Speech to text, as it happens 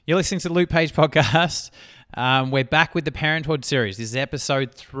You're listening to the Luke Page podcast. We're back with the Parenthood series. This is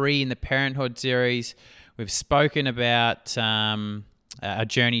episode 3 in the Parenthood series. We've spoken about our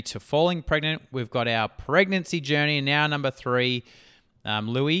journey to falling pregnant. We've got our pregnancy journey, and now number 3,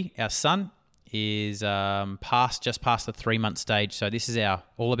 Louis, our son, is just past the 3-month stage. So this is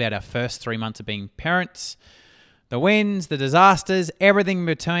all about our first 3 months of being parents. The wins, the disasters, everything in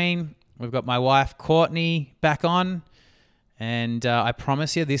between. We've got my wife, Courtney, back on. And I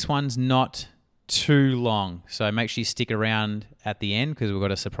promise you, this one's not too long. So make sure you stick around at the end because we've got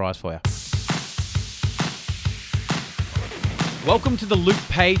a surprise for you. Welcome to the Luke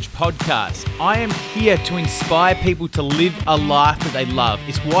Page podcast. I am here to inspire people to live a life that they love.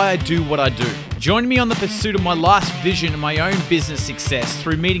 It's why I do what I do. Join me on the pursuit of my life's vision and my own business success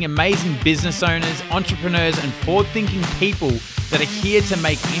through meeting amazing business owners, entrepreneurs, and forward-thinking people that are here to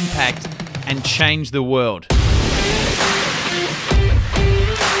make impact and change the world.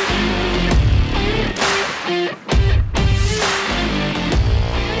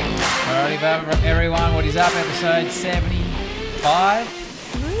 Alrighty, everyone, what is up? Episode 75.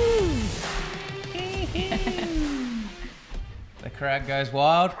 The crowd goes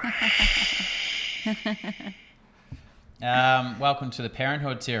wild. Welcome to the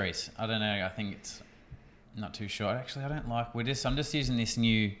Parenthood series. I don't know, I think it's not too short. Actually, I don't like, I'm just using this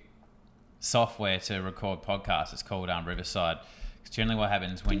new software to record podcasts. It's called Riverside. It's generally what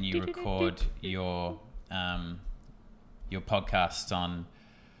happens when you record your podcasts on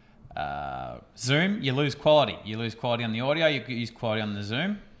Zoom, you lose quality. You lose quality on the audio, you use quality on the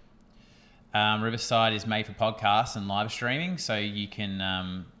Zoom. Riverside is made for podcasts and live streaming, so you can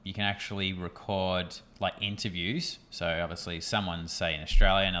actually record like interviews. So obviously someone's, say, in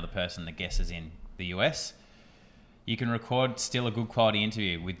Australia, another person, the guest is in the US. You can record still a good quality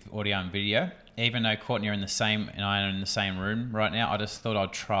interview with audio and video. Even though Courtney and I are in the same room right now, I just thought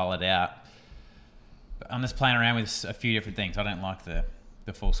I'd trial it out. But I'm just playing around with a few different things. I don't like the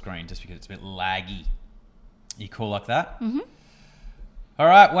full screen just because it's a bit laggy. You cool like that? Mm-hmm. All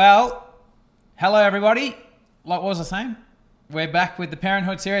right, well, hello everybody. Like what was I saying? We're back with the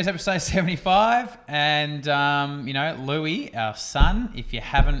Parenthood series, episode 75. And, Louis, our son, if you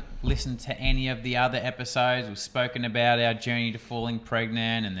haven't listened to any of the other episodes, we've spoken about our journey to falling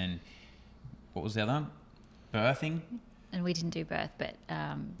pregnant, and then, what was the other one? Birthing? And we didn't do birth, but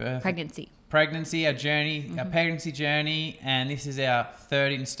pregnancy. Pregnancy, our journey, our pregnancy journey, and this is our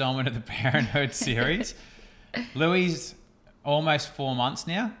 3rd installment of the Parenthood series. Louis almost 4 months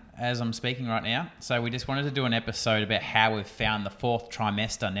now, as I'm speaking right now. So we just wanted to do an episode about how we've found the 4th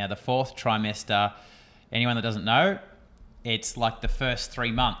trimester. Now, the 4th trimester, anyone that doesn't know, it's like the first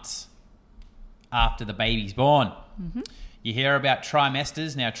 3 months after the baby's born. Mm-hmm. You hear about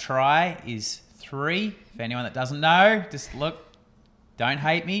trimesters. Now, tri is 3. For anyone that doesn't know, just look. Don't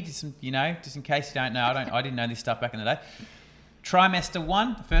hate me, just in case you don't know. I didn't know this stuff back in the day. Trimester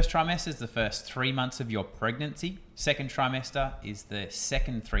 1, the first trimester is the first 3 months of your pregnancy. Second trimester is the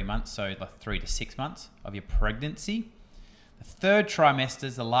second 3 months, so like 3 to 6 months of your pregnancy. The third trimester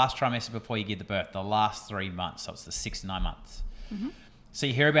is the last trimester before you give the birth, the last 3 months, so it's the 6 to 9 months. Mm-hmm. So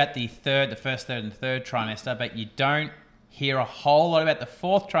you hear about the first, third, and third trimester, but you don't hear a whole lot about the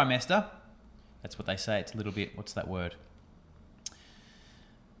 4th trimester. That's what they say. It's a little bit, what's that word?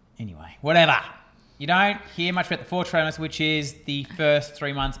 Anyway, whatever. You don't hear much about the 4th trimester, which is the first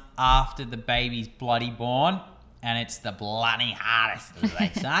 3 months after the baby's bloody born. And it's the bloody hardest, as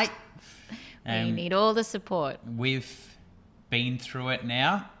they say. We need all the support. We've been through it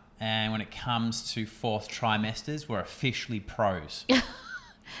now. And when it comes to 4th trimesters, we're officially pros.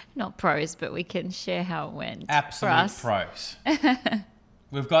 Not pros, but we can share how it went. Absolute pros.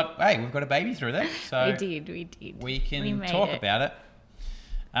 We've got a baby through there. So We did. We can talk about it.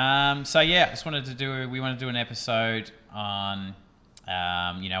 We want to do an episode on,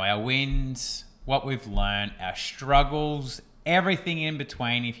 our wins, what we've learned, our struggles, everything in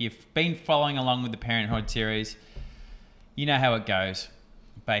between. If you've been following along with the Parenthood series, you know how it goes.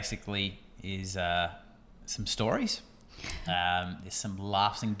 Basically, is some stories. There's some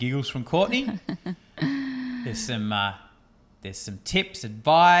laughs and giggles from Courtney. There's some tips,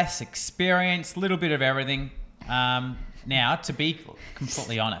 advice, experience, a little bit of everything. Now, to be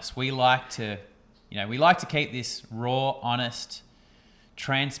completely honest, we like to keep this raw, honest,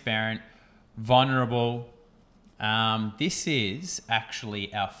 transparent, vulnerable. This is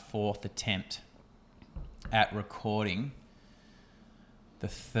actually our 4th attempt at recording the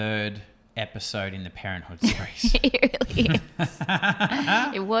 3rd episode in the Parenthood series. It really is.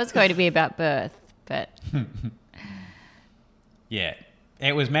 It was going to be about birth, but... Yeah.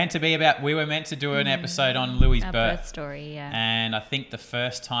 It was meant to be about, we were meant to do an episode on Louis' Our birth story, yeah. And I think the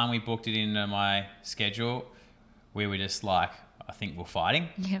first time we booked it into my schedule, we were just like, I think we're fighting.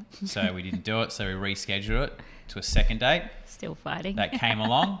 Yep. So we didn't do it. So we rescheduled it to a second date. Still fighting. That came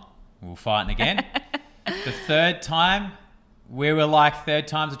along. We were fighting again. The third time, we were like, third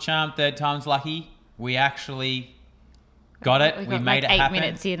time's a charm, third time's lucky. We actually got it. We made like it happen. 8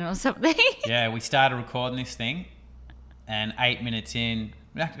 minutes in or something. Yeah, we started recording this thing. And 8 minutes in,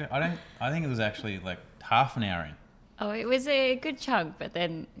 I think it was actually like half an hour in. Oh, it was a good chunk, but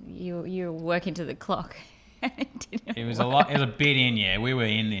then you were working to the clock. It was a lot. It was a bit in, yeah. We were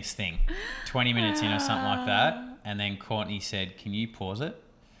in this thing 20 minutes in or something like that. And then Courtney said, can you pause it?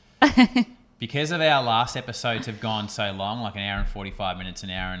 Because of our last episodes have gone so long, like an hour and 45 minutes,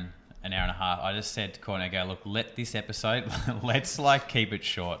 an hour and a half, I just said to Courtney, I go, look, let this episode, let's like keep it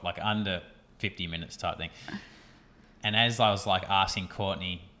short, like under 50 minutes type thing. And as I was like asking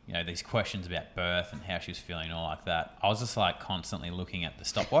Courtney, you know, these questions about birth and how she was feeling and all like that, I was just like constantly looking at the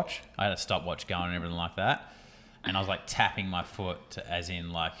stopwatch. I had a stopwatch going and everything like that. And I was like tapping my foot to, as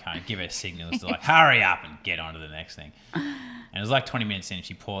in like kind of give her signals to like hurry up and get on to the next thing. And it was like 20 minutes in,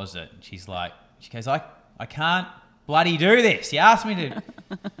 she paused it. And she goes, I can't bloody do this. You asked me to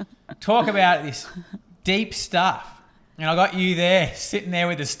talk about this deep stuff. And I got you there, sitting there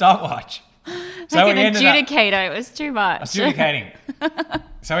with the stopwatch. So like an adjudicator, it was too much. Adjudicating.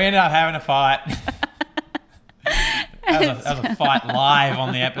 So we ended up having a fight. That was a fight live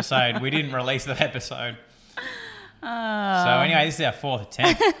on the episode. We didn't release that episode. So anyway, this is our fourth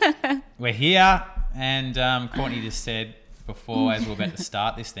attempt. We're here, and Courtney just said before, as we're about to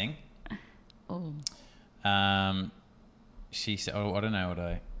start this thing, she said, I don't know what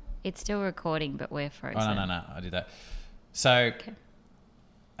I... It's still recording, but we're frozen. Oh, no, I did that. So... Okay.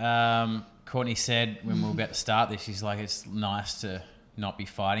 Courtney said when we were about to start this, she's like, it's nice to not be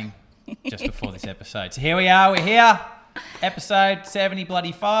fighting just before this episode. So here we are, we're here. Episode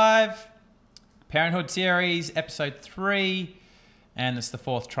 75, Parenthood series, episode 3, and it's the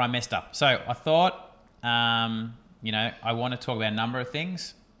 4th trimester. So I thought, I want to talk about a number of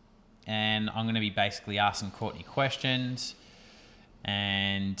things, and I'm going to be basically asking Courtney questions,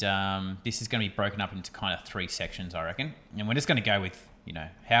 and this is going to be broken up into kind of 3 sections, I reckon. And we're just going to go with,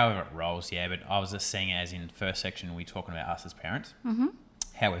 however it rolls, yeah. But I was just seeing as in first section, we talking about us as parents,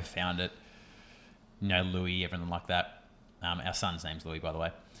 how we've found it, Louis, everything like that. Our son's name's Louis, by the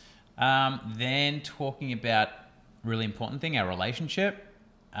way. Then talking about really important thing, our relationship.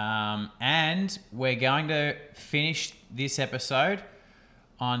 And we're going to finish this episode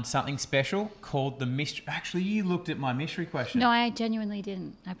on something special called the mystery. Actually, you looked at my mystery question. No, I genuinely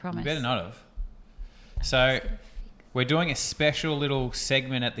didn't. I promise. You better not have. So we're doing a special little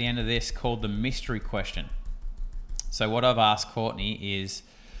segment at the end of this called the mystery question. So what I've asked Courtney is,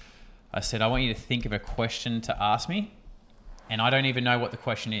 I said, I want you to think of a question to ask me, and I don't even know what the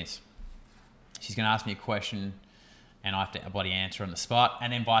question is. She's going to ask me a question, and I have to bloody answer on the spot,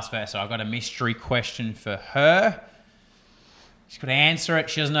 and then vice versa. I've got a mystery question for her. She's got to answer it.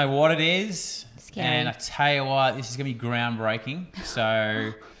 She doesn't know what it is. Scary. And I tell you what, this is going to be groundbreaking.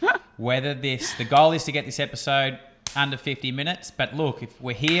 So the goal is to get this episode under 50 minutes. But look, if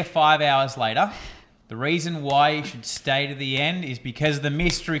we're here 5 hours later, the reason why you should stay to the end is because of the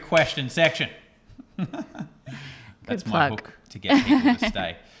mystery question section. That's my hook to get people to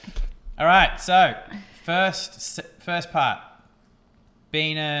stay. All right, so first part.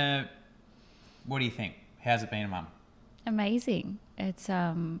 What do you think? How's it been a mum? Amazing. It's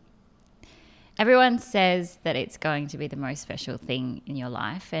everyone says that it's going to be the most special thing in your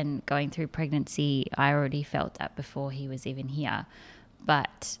life, and going through pregnancy, I already felt that before he was even here.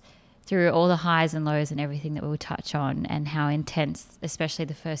 But through all the highs and lows and everything that we'll touch on, and how intense, especially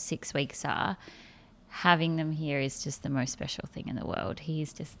the first 6 weeks are, having them here is just the most special thing in the world.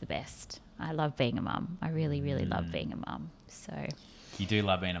 He's just the best. I love being a mum. I really, really love being a mum. So you do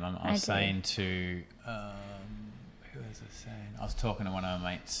love being a mum. I was saying to who was I saying? I was talking to one of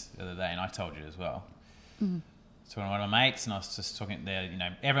my mates the other day, and I told you as well. Talking to one of my mates, and I was just talking there.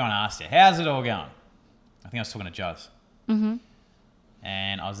 Everyone asked you, "How's it all going?" I think I was talking to Juz.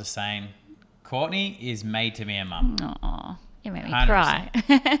 And I was just saying, Courtney is made to be a mum. Aw, you made me 100%. cry.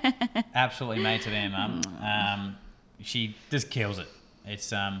 Absolutely made to be a mum. She just kills it.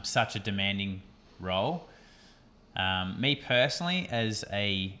 It's such a demanding role. Me personally, as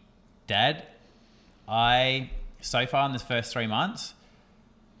a dad, so far in the first 3 months,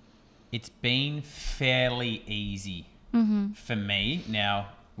 it's been fairly easy for me. Now,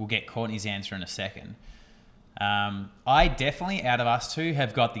 we'll get Courtney's answer in a second. I definitely, out of us two,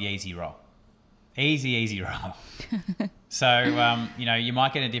 have got the easy role. Easy roll. So, you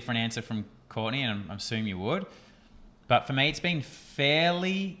might get a different answer from Courtney, and I assume you would. But for me, it's been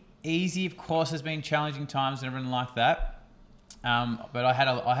fairly easy. Of course, there's been challenging times and everything like that. But I had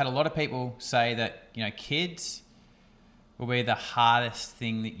a lot of people say that, kids will be the hardest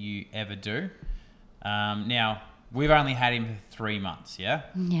thing that you ever do. Now, we've only had him for 3 months, yeah?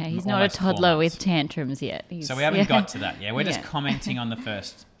 Yeah, he's not a toddler with tantrums yet. So we haven't got to that. Yeah, we're just commenting on the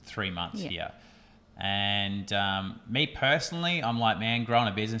first 3 months here. And me personally, I'm like, man, growing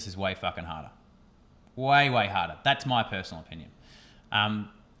a business is way fucking harder. Way harder. That's my personal opinion.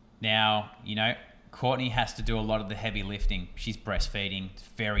 Now, Courtney has to do a lot of the heavy lifting. She's breastfeeding. It's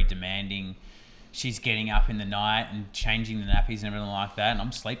very demanding. She's getting up in the night and changing the nappies and everything like that, and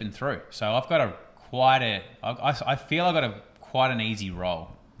I'm sleeping through. So I've got I feel I've got quite an easy role,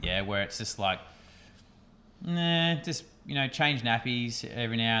 where it's just like, change nappies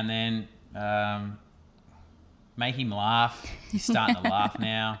every now and then, make him laugh. He's starting to laugh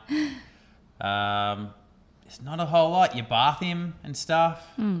now. It's not a whole lot. You bath him and stuff.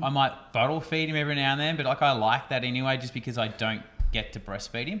 I might bottle feed him every now and then, but I like that anyway, just because I don't get to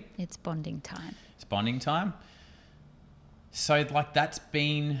breastfeed him. It's bonding time. So that's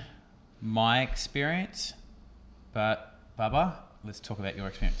been my experience. But Bubba, let's talk about your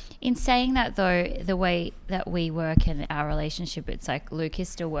experience. In saying that though, the way that we work in our relationship, it's like Luke is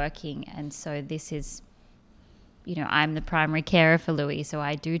still working, and so this is, I'm the primary carer for Louis, so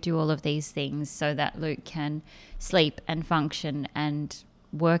I do all of these things so that Luke can sleep and function and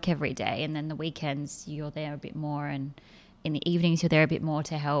work every day, and then the weekends you're there a bit more, and in the evenings you're there a bit more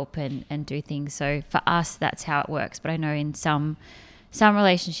to help and do things. So for us, that's how it works. But I know in some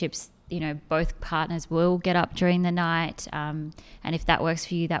relationships, both partners will get up during the night, and if that works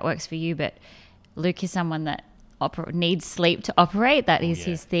for you, that works for you. But Luke is someone that needs sleep to operate. That is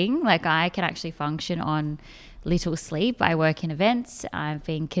his thing. Like, I can actually function on little sleep. I work in events. I've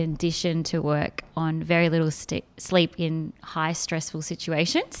been conditioned to work on very little sleep in high stressful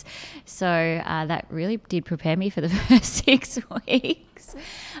situations. So that really did prepare me for the first 6 weeks.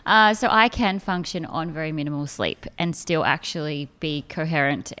 So I can function on very minimal sleep and still actually be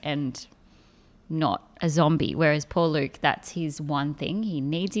coherent and not a zombie. Whereas poor Luke, that's his one thing. He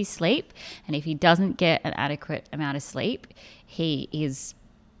needs his sleep. And if he doesn't get an adequate amount of sleep, he is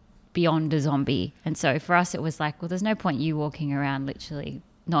beyond a zombie. And so for us, it was like, well, there's no point you walking around literally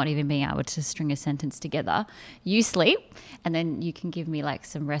not even being able to string a sentence together. You sleep, and then you can give me like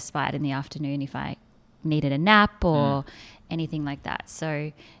some respite in the afternoon if I needed a nap or anything like that.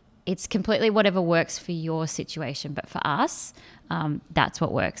 So it's completely whatever works for your situation. But for us, that's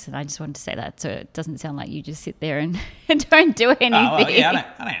what works. And I just wanted to say that so it doesn't sound like you just sit there and don't do anything. Oh, well,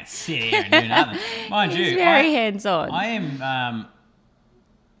 yeah, I don't sit here and do nothing. Mind you, very hands-on. I am...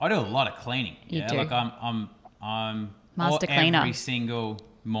 I do a lot of cleaning. You do. Like I'm master cleaner. Every single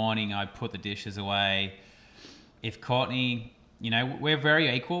morning I put the dishes away. If Courtney, we're very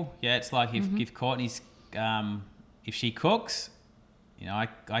equal. Yeah, it's like if Courtney's, if she cooks, I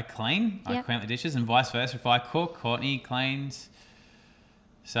clean. I clean the dishes, and vice versa. If I cook, Courtney cleans.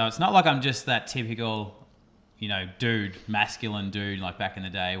 So it's not like I'm just that typical, masculine dude like back in the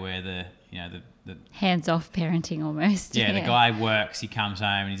day where the hands-off parenting almost. Yeah, the guy works, he comes home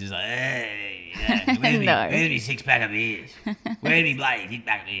and he's just like, hey, where's me 6-pack of beers? Where's me bloody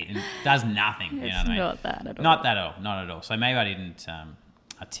 6-pack of beers? And does nothing. It's what I mean? Not that at all. Not at all. So maybe I didn't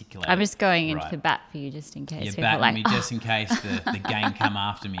articulate I'm just going in for bat for you just in case. You're people batting like, me just in case the gang come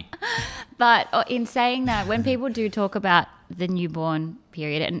after me. But in saying that, when people do talk about the newborn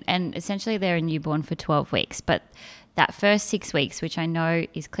period, and essentially they're a newborn for 12 weeks, but that first 6 weeks, which I know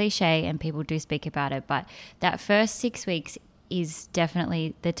is cliche and people do speak about it, but that first 6 weeks is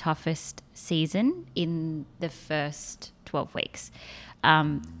definitely the toughest season in the first 12 weeks.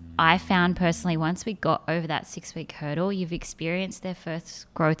 I found personally, once we got over that 6 week hurdle, you've experienced their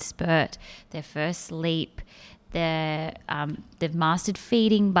first growth spurt, their first sleep, they've mastered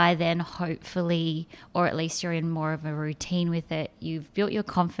feeding by then, hopefully, or at least you're in more of a routine with it. You've built your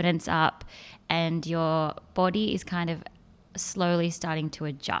confidence up and your body is kind of slowly starting to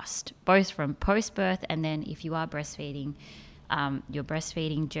adjust, both from post-birth and then if you are breastfeeding, your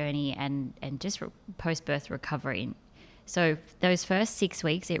breastfeeding journey and just post-birth recovery. So those first 6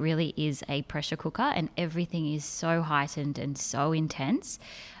 weeks, it really is a pressure cooker and everything is so heightened and so intense.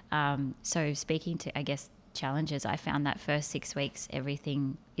 So speaking to, I guess, challenges, I found that first 6 weeks,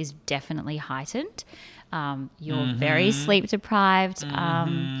 everything is definitely heightened. You're very sleep deprived.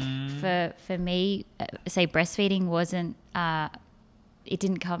 For me, say breastfeeding wasn't, it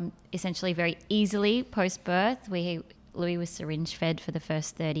didn't come essentially very easily post-birth. Louis was syringe fed for the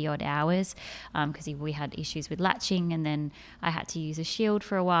first 30 odd hours because we had issues with latching, and then I had to use a shield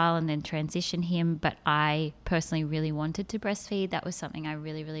for a while and then transition him. But I personally really wanted to breastfeed. That was something I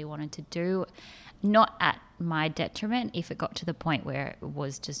really, really wanted to do. Not at my detriment. If it got to the point where it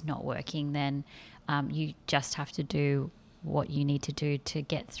was just not working, then you just have to do what you need to do to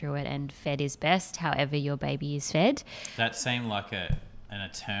get through it, and fed is best, however your baby is fed. That seemed like an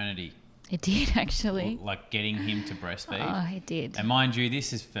eternity. It did, actually. Like getting him to breastfeed. Oh, it did. And mind you,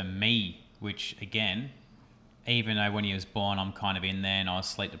 this is for me, which again, even though when he was born I'm kind of in there and I was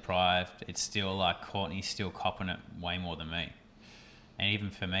sleep deprived, it's still like Courtney's still copping it way more than me. And even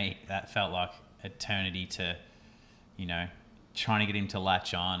for me, that felt like eternity to, trying to get him to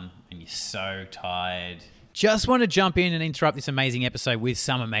latch on, and you're so tired. Just want to jump in and interrupt this amazing episode with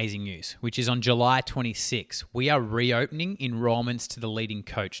some amazing news, which is on July 26. We are reopening enrollments to the Leading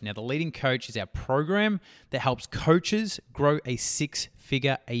Coach. Now, the Leading Coach is our program that helps coaches grow a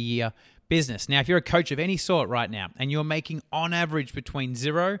 6-figure-a-year business. Now, if you're a coach of any sort right now and you're making on average between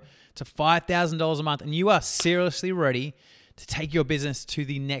 $0 to $5,000 a month, and you are seriously ready to take your business to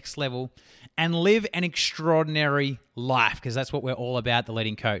the next level and live an extraordinary life, because that's what we're all about, the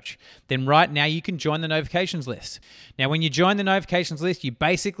Leading Coach, then right now you can join the notifications list. Now, when you join the notifications list, you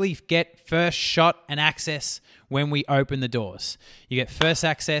basically get first shot and access when we open the doors. You get first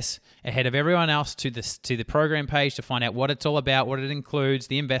access ahead of everyone else to the program page to find out what it's all about, what it includes,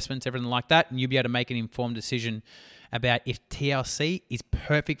 the investments, everything like that, and you'll be able to make an informed decision about if TLC is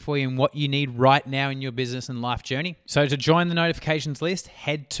perfect for you and what you need right now in your business and life journey. So to join the notifications list,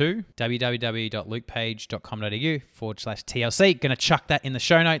 head to www.lukepage.com.au/TLC. Going to chuck that in the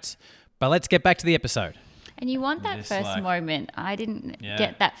show notes, but let's get back to the episode. And you want that first moment. I didn't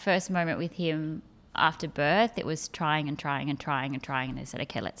get that first moment with him after birth. It was trying and trying and trying and trying. And they said,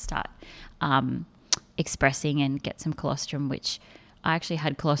 okay, let's start expressing and get some colostrum, which I actually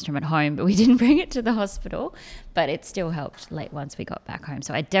had colostrum at home, but we didn't bring it to the hospital, but it still helped late once we got back home.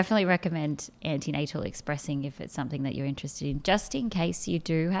 So I definitely recommend antenatal expressing if it's something that you're interested in, just in case you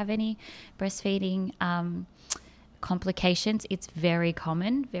do have any breastfeeding complications. It's very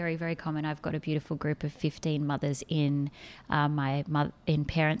common, very, very common. I've got a beautiful group of 15 mothers in my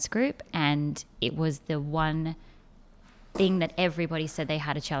parents group, and it was the one thing that everybody said they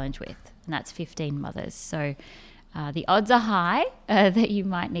had a challenge with, and that's 15 mothers. So the odds are high that you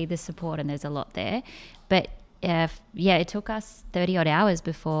might need the support, and there's a lot there. But it took us 30 odd hours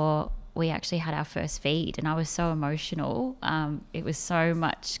before we actually had our first feed, and I was so emotional. It was so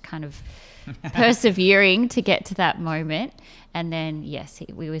much kind of persevering to get to that moment. And then, yes,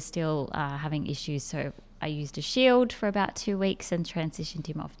 we were still having issues. So I used a shield for about 2 weeks and transitioned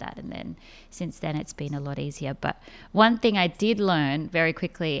him off that. And then since then, it's been a lot easier. But one thing I did learn very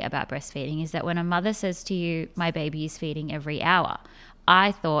quickly about breastfeeding is that when a mother says to you, my baby is feeding every hour,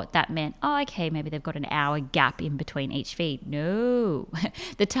 I thought that meant, okay, maybe they've got an hour gap in between each feed. No,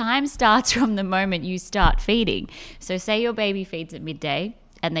 the time starts from the moment you start feeding. So say your baby feeds at midday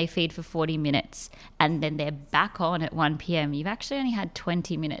and they feed for 40 minutes and then they're back on at 1 p.m. You've actually only had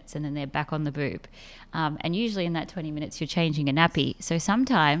 20 minutes and then they're back on the boob. And usually in that 20 minutes, you're changing a nappy. So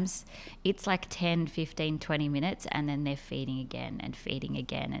sometimes it's like 10, 15, 20 minutes and then they're feeding again and feeding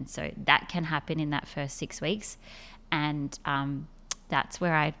again. And so that can happen in that first 6 weeks. And that's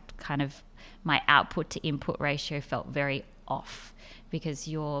where I my output to input ratio felt very off, because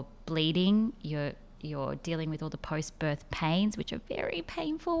you're bleeding, you're dealing with all the post-birth pains, which are very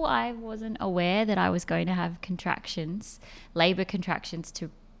painful. I wasn't aware that I was going to have labor contractions to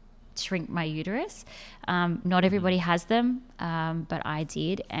shrink my uterus. Not everybody has them, but I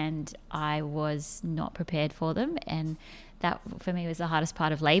did, and I was not prepared for them. And that for me was the hardest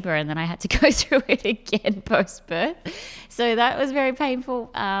part of labor, and then I had to go through it again post-birth. So that was very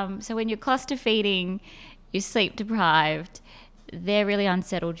painful. So when you're cluster feeding, you're sleep deprived, they're really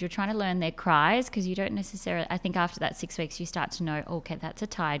unsettled. You're trying to learn their cries, because you don't necessarily, I think after that 6 weeks, you start to know, okay, that's a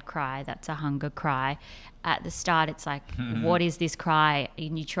tired cry, that's a hunger cry. At the start, it's like, what is this cry?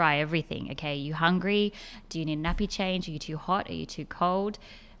 And you try everything. Okay, are you hungry? Do you need a nappy change? Are you too hot? Are you too cold?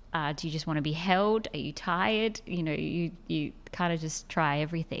 Do you just want to be held? Are you tired? You kind of just try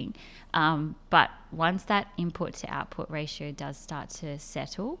everything. But once that input to output ratio does start to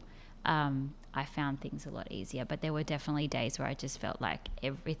settle, I found things a lot easier. But there were definitely days where I just felt like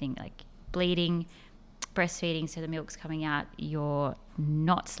everything, like bleeding, breastfeeding, so the milk's coming out, you're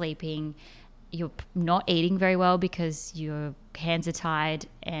not sleeping, you're not eating very well because your hands are tied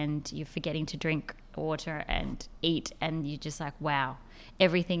and you're forgetting to drink water and eat, and you're just like, wow,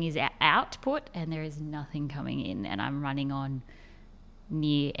 everything is output and there is nothing coming in, and I'm running on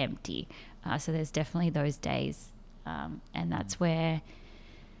near empty. So there's definitely those days And that's where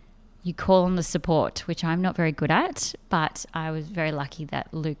you call on the support, which I'm not very good at, but I was very lucky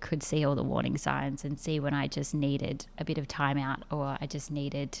that Luke could see all the warning signs and see when I just needed a bit of time out, or I just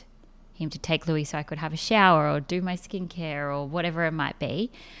needed him to take Louis so I could have a shower or do my skincare or whatever it might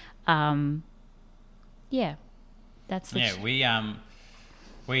be. That's the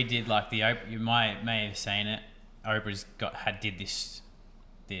we did like the Oprah. You may have seen it. Oprah's had this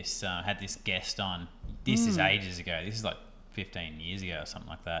guest on. This is ages ago. This is like 15 years ago or something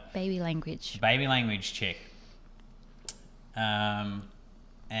like that. Baby language chick. And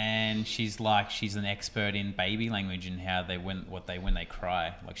she's an expert in baby language and how when they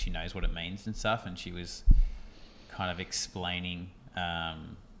cry, like she knows what it means and stuff. And she was kind of explaining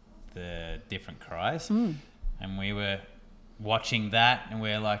the different cries. And we were watching that and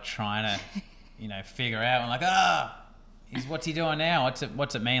we're like trying to, figure out. I'm like, what's he doing now?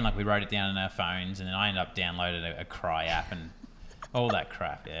 What's it mean? Like we wrote it down on our phones, and then I ended up downloading a cry app and all that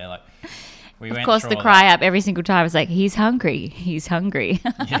crap. Yeah, like we went. Of course, the cry app every single time is like, he's hungry.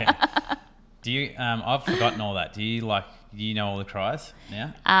 Yeah. Do you? I've forgotten all that. Do you know all the cries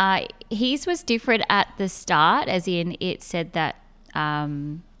now? His was different at the start, as in it said that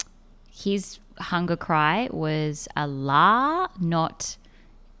his hunger cry was a la, not.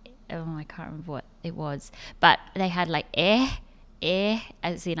 Oh, I can't remember what it was, but they had like as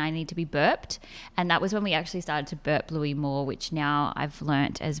in I need to be burped, and that was when we actually started to burp Louis more, which now I've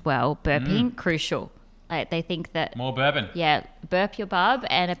learnt as well. Burping crucial. Like they think that more burping. Yeah, burp your bub,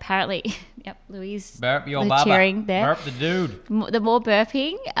 and apparently, yep, Louis burp your bubba. Cheering there. Burp the dude. The more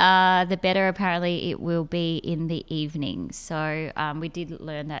burping, the better. Apparently, it will be in the evening. So we did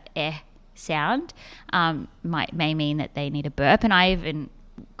learn that sound may mean that they need a burp, and I even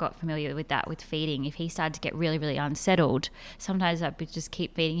got familiar with that with feeding. If he started to get really, really unsettled, sometimes I would just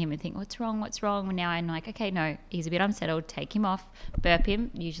keep feeding him and think, what's wrong? And now I'm like, okay, no, he's a bit unsettled, take him off, burp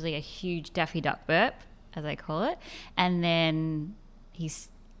him, usually a huge Daffy Duck burp, as I call it, and then he's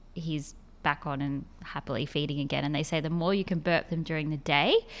back on and happily feeding again. And they say the more you can burp them during the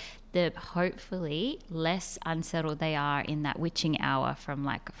day, the hopefully less unsettled they are in that witching hour from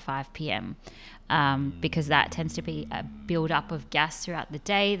like 5 p.m. Because that tends to be a build-up of gas throughout the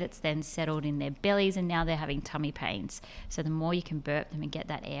day that's then settled in their bellies, and now they're having tummy pains. So the more you can burp them and get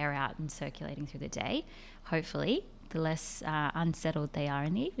that air out and circulating through the day, hopefully the less unsettled they are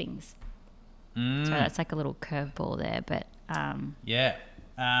in the evenings. So that's like a little curveball there, but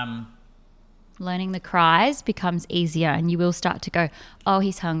learning the cries becomes easier, and you will start to go, oh,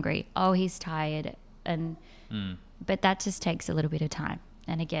 he's hungry, oh, he's tired, and but that just takes a little bit of time.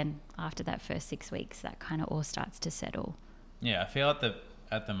 And again, after that first 6 weeks, that kind of all starts to settle. Yeah, I feel at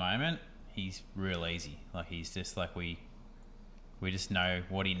the moment he's real easy. Like he's just like we just know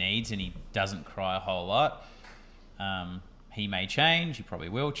what he needs, and he doesn't cry a whole lot. He may change, he probably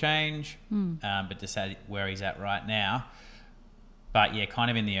will change, but just at where he's at right now. But yeah, kind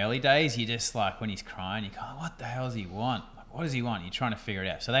of in the early days, you just like when he's crying, you go, what the hell does he want? Like, what does he want? You're trying to figure it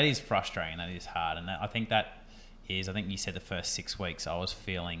out. So that is frustrating. That is hard. And I think you said the first 6 weeks I was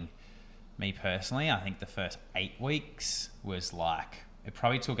feeling, me personally, I think the first 8 weeks was like, it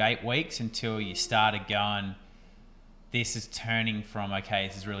probably took 8 weeks until you started going, this is turning from, okay,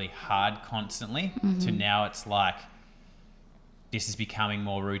 this is really hard constantly, to now it's like, this is becoming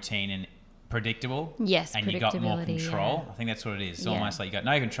more routine and predictable. Yes, and you got more control. Yeah. I think that's what it is. It's almost like you got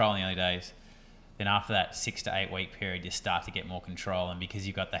no control in the early days. Then after that 6 to 8 week period, you start to get more control, and because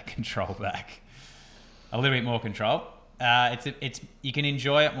you got that control back, a little bit more control, it's you can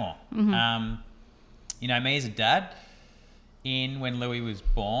enjoy it more. Me as a dad, when Louis was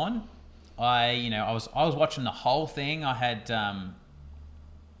born, I was watching the whole thing. I had I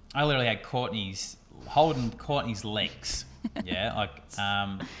literally had holding Courtney's legs. Yeah, like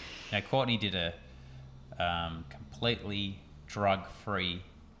Courtney did a completely drug-free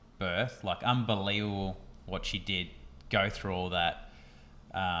birth, like unbelievable what she did, go through all that,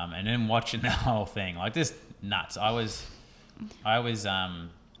 and then watching the whole thing, like just nuts. I was like,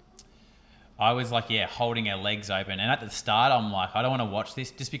 holding her legs open, and at the start I'm like, I don't want to watch this,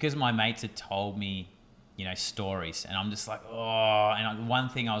 just because my mates had told me, stories, and I'm just like, oh, and one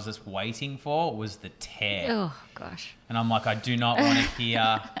thing I was just waiting for was the tear. Oh gosh. And I'm like, I do not want to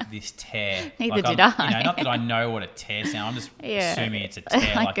hear this tear. Neither did I. Not that I know what a tear sounds. I'm just assuming it's a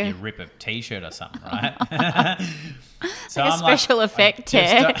tear, like you rip a t-shirt or something, right? So like a special effect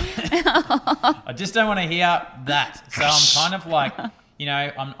tear. I just don't want to hear that. So I'm kind of like, I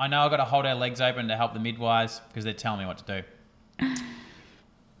know I've got to hold our legs open to help the midwives because they're telling me what to do.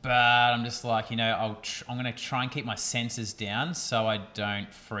 But I'm just like, I'm going to try and keep my senses down so I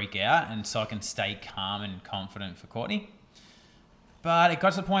don't freak out and so I can stay calm and confident for Courtney. But it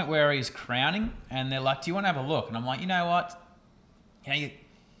got to the point where he's crowning and they're like, do you want to have a look? And I'm like, you know what?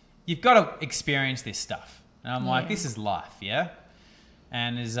 You've got to experience this stuff. And I'm like, this is life, yeah?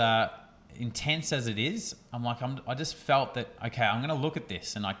 And as intense as it is, I'm like, I just felt that, okay, I'm going to look at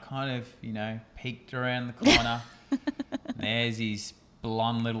this. And I kind of, peeked around the corner. There's his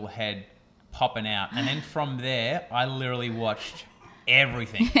blonde little head popping out. And then from there, I literally watched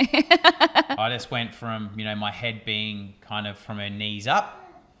everything. I just went from, my head being kind of from her knees up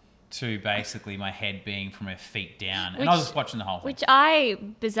to basically my head being from her feet down. And I was just watching the whole thing. Which I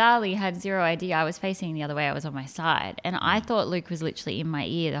bizarrely had zero idea. I was facing the other way. I was on my side. And I thought Luke was literally in my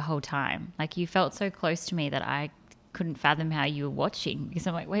ear the whole time. Like, you felt so close to me that I couldn't fathom how you were watching. Because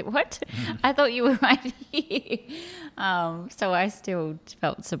I'm like, wait, what? I thought you were right here. So I still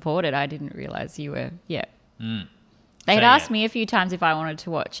felt supported. I didn't realize you were, They had asked me a few times if I wanted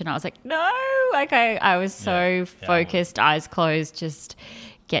to watch. And I was like, no. Like, I was so focused, eyes closed, just...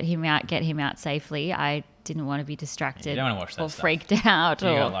 get him out safely. I didn't want to be distracted. You don't want to watch that or stuff. Freaked out. You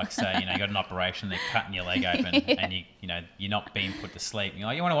got, like, say, you got an operation, they're cutting your leg open, and you're not being put to sleep. You're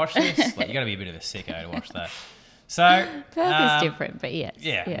like, you want to watch this? Like, you got to be a bit of a sicko to watch that. So Perth is different, but yes.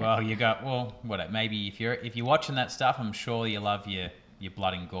 Yeah. Well, maybe if you're watching that stuff, I'm sure you love your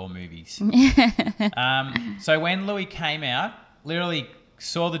blood and gore movies. So when Louis came out, literally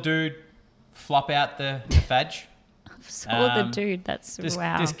saw the dude flop out the fudge. Saw the dude. That's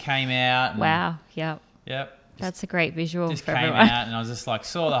wow. Just came out. Wow. Yep. That's a great visual. Just for came everyone. out, and I was just like,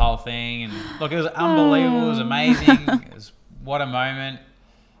 saw the whole thing, and look, it was unbelievable. It was amazing. What a moment.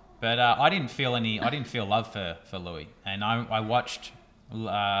 But I didn't feel love for Louis, and I watched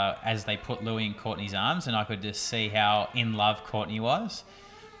as they put Louis in Courtney's arms, and I could just see how in love Courtney was.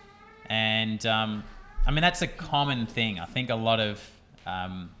 And that's a common thing. I think a lot of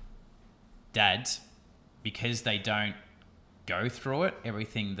dads, because they don't go through it,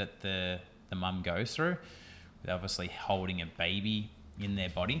 everything that the mum goes through, with obviously holding a baby in their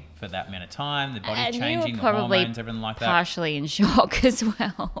body for that amount of time, the body changing, the hormones, everything like that. Partially in shock as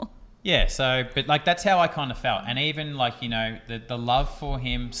well. Yeah, so, but like that's how I kind of felt. And even like, the love for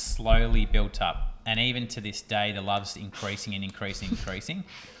him slowly built up. And even to this day, the love's increasing and increasing.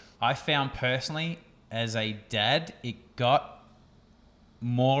 I found personally, as a dad, it got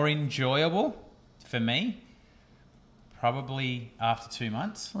more enjoyable for me, probably after 2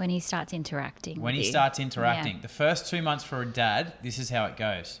 months. When he starts interacting. Yeah. The first 2 months for a dad, this is how it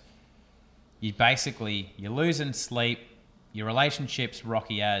goes. You're losing sleep, your relationship's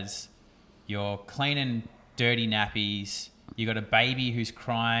rocky as, you're cleaning dirty nappies, you got a baby who's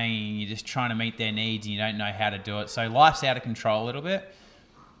crying, you're just trying to meet their needs and you don't know how to do it. So life's out of control a little bit.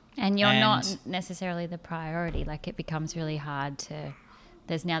 And you're not necessarily the priority. Like, it becomes really hard to...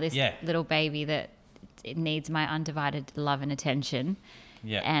 There's now this little baby that it needs my undivided love and attention.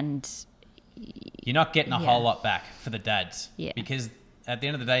 Yeah. And you're not getting a whole lot back for the dads. Yeah. Because at the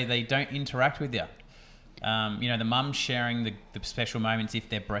end of the day, they don't interact with you. The mum's sharing the special moments if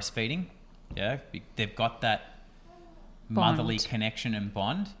they're breastfeeding. Yeah. They've got that motherly connection and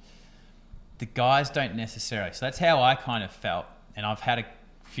bond. The guys don't necessarily. So that's how I kind of felt. And I've had a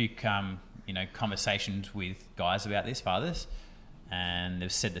few, conversations with guys about this, fathers. And they've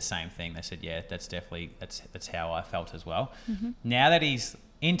said the same thing. They said, yeah, that's how I felt as well. Mm-hmm. Now that he's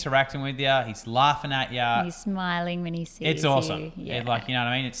interacting with you, he's laughing at you. He's smiling when he sees you. It's awesome. Yeah. You know what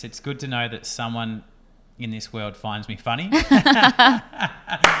I mean? It's good to know that someone in this world finds me funny.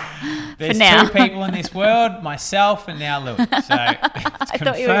 There's two people in this world, myself and now Louis. So it's I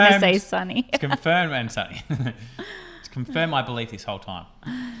thought you were going to say Sonny. It's confirmed, and Sonny. It's confirmed my belief this whole time.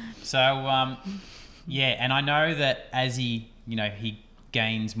 So, and I know that as he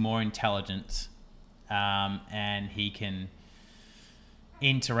gains more intelligence and he can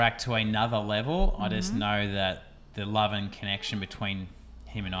interact to another level. Mm-hmm. I just know that the love and connection between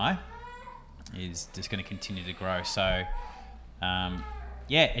him and I is just going to continue to grow. So,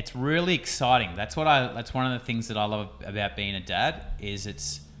 it's really exciting. That's one of the things that I love about being a dad is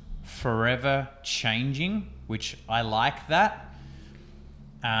it's forever changing, which I like that.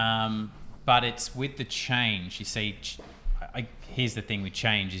 But it's with the change. You see, here's the thing with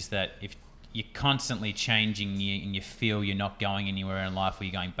change is that if you're constantly changing and you feel you're not going anywhere in life or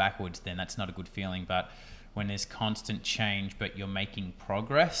you're going backwards, then that's not a good feeling. But when there's constant change but you're making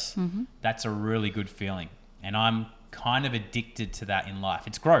progress, mm-hmm. that's a really good feeling. And I'm kind of addicted to that in life.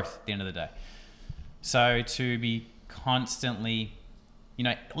 It's growth at the end of the day. So to be constantly,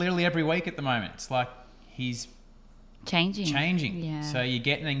 literally every week at the moment, it's like he's changing. Yeah. So you're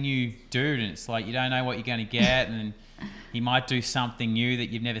getting a new dude, and it's like you don't know what you're going to get, and then he might do something new that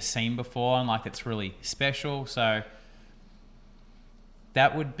you've never seen before, and like it's really special. So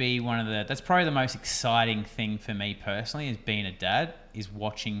that would be that's probably the most exciting thing for me personally, is being a dad, is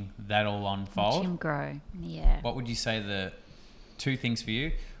watching that all unfold. Watch him grow. Yeah. What would you say the two things for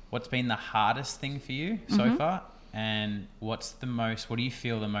you? What's been the hardest thing for you so far? And what do you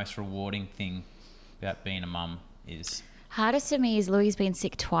feel the most rewarding thing about being a mum is? Hardest to me is Louis been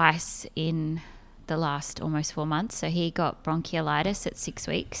sick twice in the last almost 4 months. So he got bronchiolitis at 6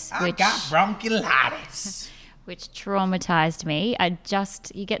 weeks. I got bronchiolitis. Which traumatized me.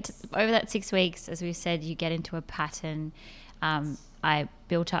 You get to, over that 6 weeks, as we said, you get into a pattern. I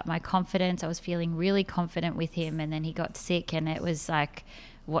built up my confidence. I was feeling really confident with him, and then he got sick, and it was like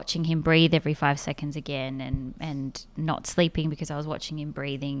watching him breathe every 5 seconds again, and not sleeping because I was watching him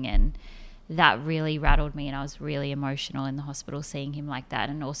breathing, and that really rattled me, and I was really emotional in the hospital seeing him like that.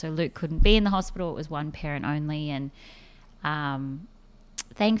 And also Luke couldn't be in the hospital. It was one parent only, and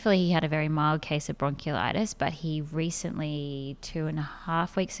thankfully he had a very mild case of bronchiolitis, but he recently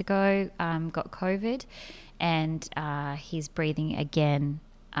 2.5 weeks ago got COVID, and his breathing again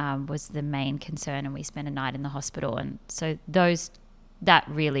was the main concern, and we spent a night in the hospital. And so that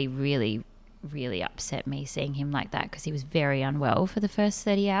really, really, really upset me, seeing him like that, because he was very unwell for the first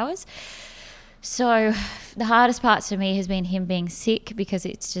 30 hours. So the hardest part to me has been him being sick, because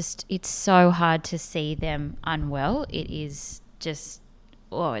it's so hard to see them unwell. It is just,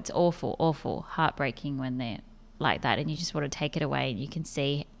 it's awful, heartbreaking when they're like that, and you just want to take it away, and you can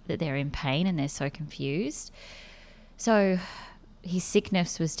see that they're in pain and they're so confused. So his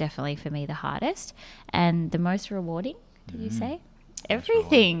sickness was definitely for me the hardest, and the most rewarding, did you say?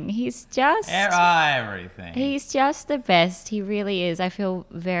 Everything. He's just everything. He's just the best. He really is. I feel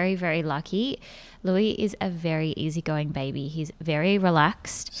very, very lucky. Louis is a very easygoing baby. He's very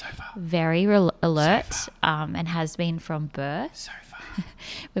relaxed, so far. Very alert, and has been from birth. So far.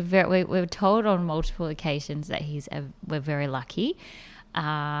 We're told on multiple occasions that we're very lucky. So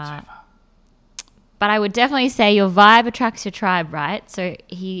far. But I would definitely say your vibe attracts your tribe, right? So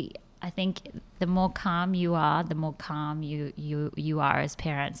I think the more calm you are, the more calm you are as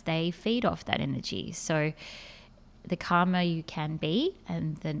parents. They feed off that energy. So the calmer you can be,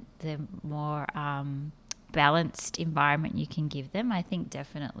 and the more balanced environment you can give them, I think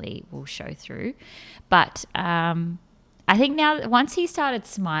definitely will show through. But I think now, once he started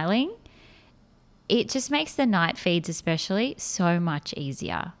smiling, it just makes the night feeds especially so much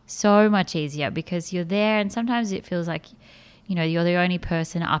easier, because you're there, and sometimes it feels like, you're the only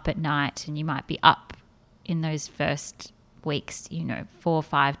person up at night, and you might be up in those first weeks, 4 or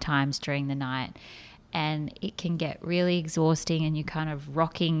 5 times during the night, and it can get really exhausting, and you're kind of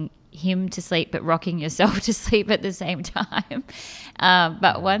rocking him to sleep but rocking yourself to sleep at the same time.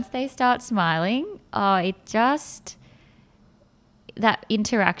 But once they start smiling, that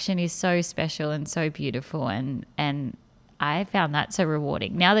interaction is so special and so beautiful, and I found that so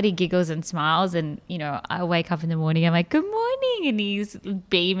rewarding. Now that he giggles and smiles, and I wake up in the morning, I'm like, good morning, and he's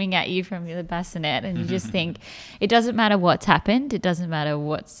beaming at you from the bassinet, and you just think, it doesn't matter what's happened, it doesn't matter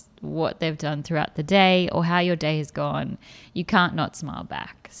what they've done throughout the day or how your day has gone, you can't not smile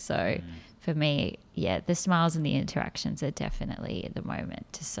back. So for me, the smiles and the interactions are definitely at the moment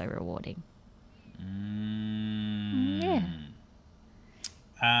just so rewarding. Yeah.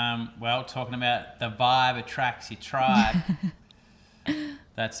 Well, talking about the vibe attracts your tribe,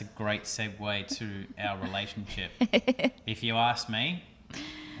 that's a great segue to our relationship. If you ask me,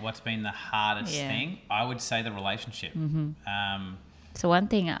 what's been the hardest thing, I would say the relationship. So one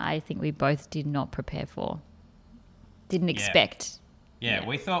thing I think we both did not prepare for, didn't expect. Yeah,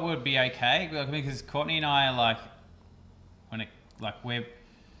 we thought we'd be okay, because Courtney and I are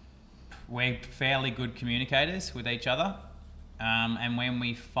we're fairly good communicators with each other. And when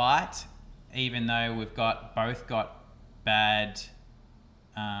we fight, even though we've both got bad,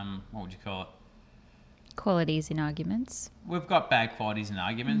 what would you call it? Qualities in arguments. We've got bad qualities in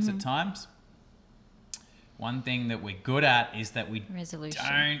arguments at times. One thing that we're good at is that we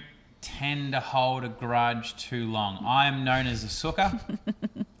don't tend to hold a grudge too long. I am known as a sooker.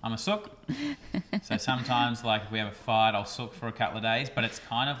 I'm a sook. So sometimes, if we have a fight, I'll sook for a couple of days, but it's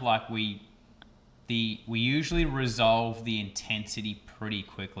kind of like we usually resolve the intensity pretty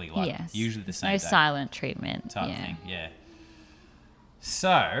quickly, usually the same day. No silent treatment type thing,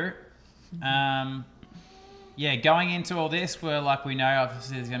 So, going into all this, we know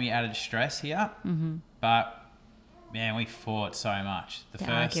obviously there's going to be added stress here, but man, we fought so much. The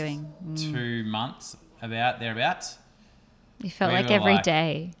first arguing. 2 months, thereabouts. It felt like every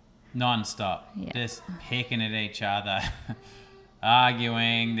day. Non-stop. Yeah. Just picking at each other,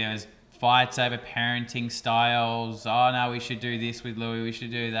 arguing. There was fights over parenting styles. Oh, no, we should do this with Louis. We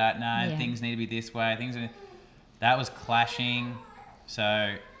should do that. No, Yeah. things need to be this way. That was clashing.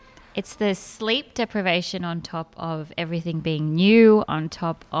 So It's the sleep deprivation on top of everything being new, on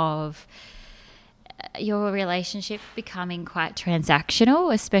top of your relationship becoming quite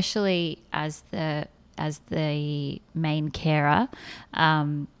transactional, especially as the main carer.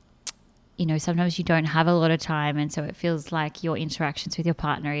 Sometimes you don't have a lot of time, and so it feels like your interactions with your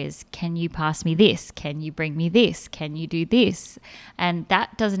partner is, can you pass me this? Can you bring me this? Can you do this? And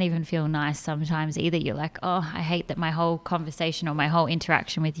that doesn't even feel nice sometimes either. You're like, oh, I hate that my whole conversation or my whole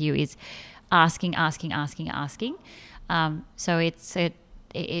interaction with you is asking. So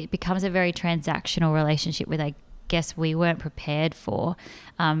it becomes a very transactional relationship with, I guess, we weren't prepared for.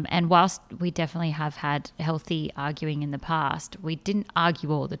 And whilst we definitely have had healthy arguing in the past, we didn't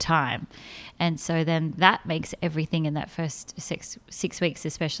argue all the time. And so then that makes everything in that first six weeks,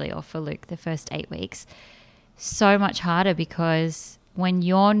 especially, or for Luke, the first 8 weeks, so much harder, because when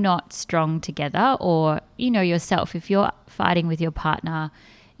you're not strong together, or, yourself, if you're fighting with your partner,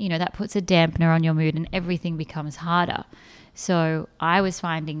 that puts a dampener on your mood and everything becomes harder. So I was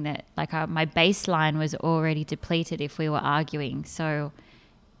finding that my baseline was already depleted if we were arguing. So,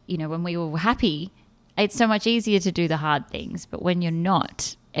 when we were happy, it's so much easier to do the hard things. But when you're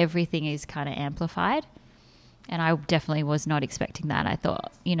not, everything is kind of amplified. And I definitely was not expecting that. I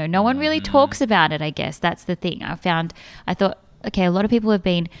thought, no one really talks about it, I guess. That's the thing. I thought, okay, a lot of people have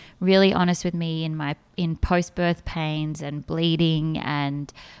been really honest with me in post-birth pains and bleeding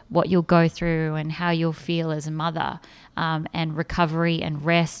and what you'll go through and how you'll feel as a mother, and recovery and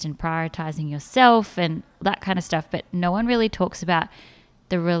rest and prioritizing yourself and that kind of stuff. But no one really talks about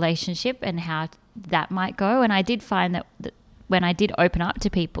the relationship and how that might go. And I did find that when I did open up to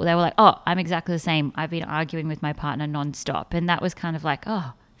people, they were like, oh, I'm exactly the same. I've been arguing with my partner nonstop. And that was kind of like,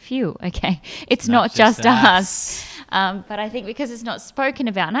 oh, phew, okay. It's not just us. But I think because it's not spoken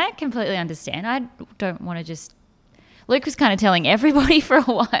about, and I completely understand. I don't want to just... Luke was kind of telling everybody for a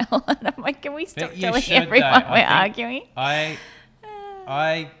while. And I'm like, can we stop telling everyone we're arguing? I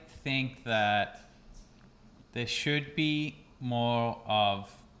think that there should be more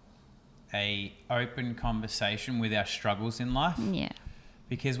of a open conversation with our struggles in life. Yeah.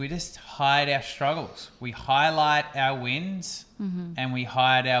 Because we just hide our struggles. We highlight our wins, and we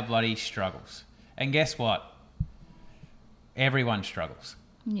hide our bloody struggles. And guess what? Everyone struggles.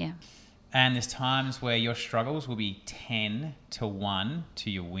 Yeah. And there's times where your struggles will be 10 to 1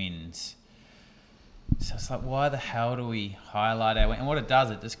 to your wins. So it's like, why the hell do we highlight our wins? And what it does,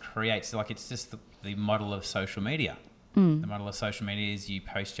 it just creates, it's just the model of social media. The model of social media is you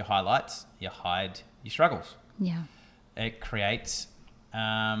post your highlights, you hide your struggles. Yeah. It creates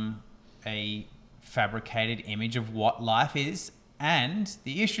a fabricated image of what life is, and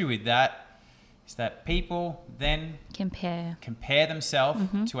the issue with that is that people then compare themselves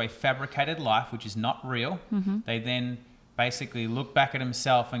to a fabricated life, which is not real. They then basically look back at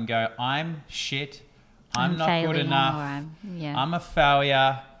themselves and go, I'm shit, I'm not good enough, I'm a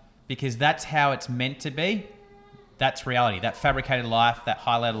failure, because that's how it's meant to be. That's reality. That fabricated life, that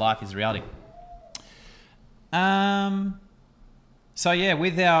highlighted life is reality. So yeah,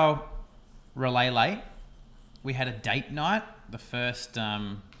 with our relay late, we had a date night the first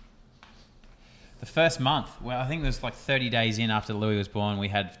month. Well, I think it was 30 days in after Louis was born, we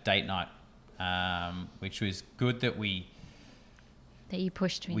had date night, which was good that you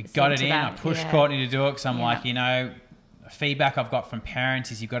pushed me. We got it in. I pushed Courtney to do it because I'm feedback I've got from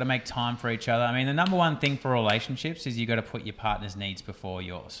parents is you've got to make time for each other. I mean, the number one thing for relationships is you've got to put your partner's needs before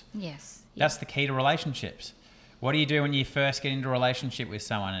yours. Yes. That's the key to relationships. What do you do when you first get into a relationship with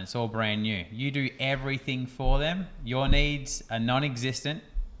someone and it's all brand new? You do everything for them. Your needs are non-existent.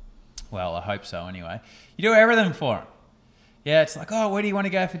 Well, I hope so anyway. You do everything for them. Yeah, it's like, oh, where do you want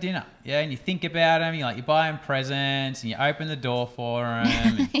to go for dinner? Yeah, and you think about them. You buy them presents and you open the door for them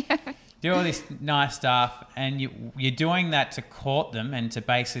and do all this nice stuff. And you're doing that to court them and to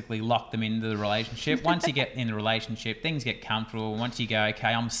basically lock them into the relationship. Once you get in the relationship, things get comfortable. Once you go, okay,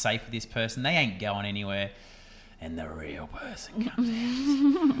 I'm safe with this person. They ain't going anywhere. And the real person comes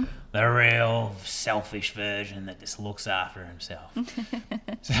in. The real selfish version that just looks after himself.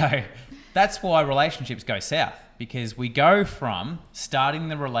 So that's why relationships go south, because we go from starting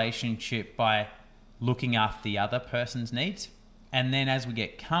the relationship by looking after the other person's needs. And then as we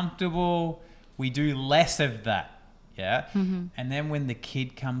get comfortable, we do less of that. Yeah. Mm-hmm. And then when the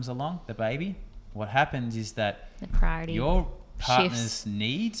kid comes along, the baby, what happens is that the priority your partner's shifts.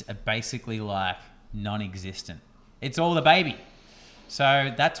 Needs are basically non-existent. It's all the baby.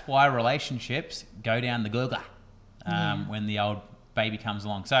 So that's why relationships go down the gurgler when the old baby comes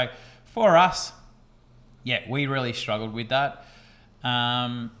along. So for us, yeah, we really struggled with that.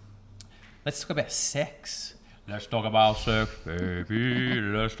 Let's talk about sex. Let's talk about sex, baby.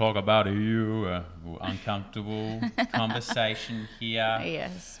 Let's talk about you. Uncomfortable conversation here.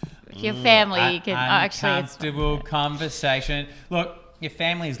 Yes. Your family, you can actually. Uncomfortable conversation. Look, your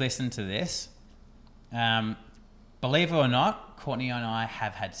family's listened to this. Believe it or not, Courtney and I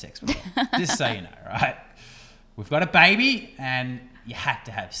have had sex before. Just so you know, right? We've got a baby, and you had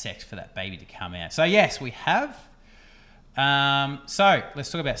to have sex for that baby to come out. So yes, we have. So let's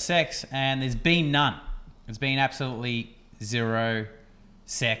talk about sex, and there's been none. There's been absolutely zero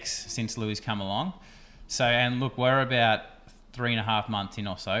sex since Louis come along. So, and look, we're about 3.5 months in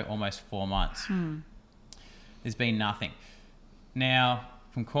or so, almost 4 months. There's been nothing. Now,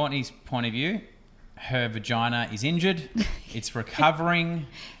 from Courtney's point of view, her vagina is injured. It's recovering.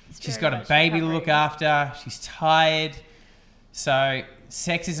 She's got a baby to look after. She's tired. So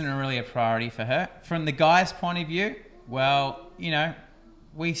sex isn't really a priority for her. From the guy's point of view, well, you know,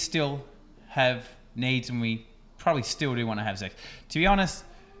 we still have needs and we probably still do want to have sex. To be honest,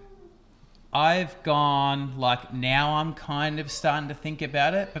 I've gone, like, now I'm kind of starting to think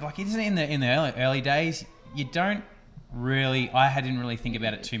about it, but like in the early days, you don't really, I didn't really think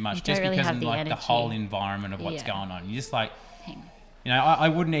about it too much just really because have of the like energy. the whole environment of what's going on. You just like, Hang on. you know, I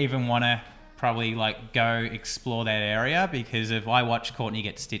wouldn't even want to probably like go explore that area because if I watch Courtney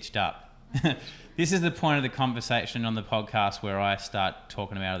get stitched up. This is the point of the conversation on the podcast where I start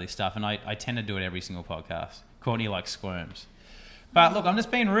talking about all this stuff, and I tend to do it every single podcast. Courtney like squirms. But look, I'm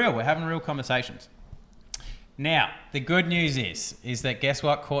just being real. We're having real conversations. Now, the good news is that guess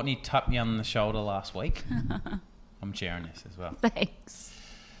what? Courtney tapped me on the shoulder last week. I'm sharing this as well. Thanks.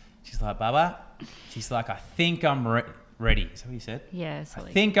 She's like, Baba, she's like, I think I'm ready. Is that what you said? Yes. I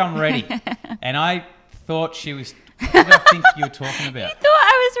think I'm ready. And I thought she was, what did I think you were talking about? I thought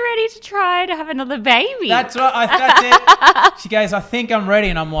I was ready to try to have another baby. That's it. She goes, I think I'm ready.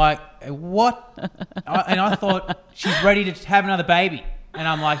 And I'm like, what? And I thought she's ready to have another baby. And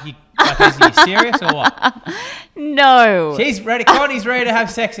I'm like, is you serious or what? No. She's ready. Courtney's ready to have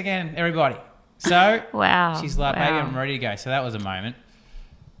sex again, everybody. So wow. She's like, baby, I'm ready to go. So that was a moment.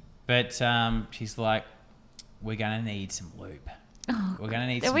 But she's like, we're going to need some lube. Oh, we're going to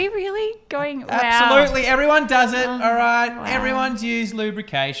need Are we really going? Wow. Absolutely. Everyone does it. Oh, all right. wow. Everyone's used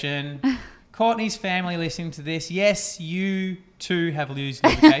lubrication. Courtney's family listening to this. Yes, you too have used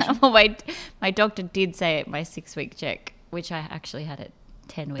lubrication. Well, my doctor did say at my 6-week check, which I actually had at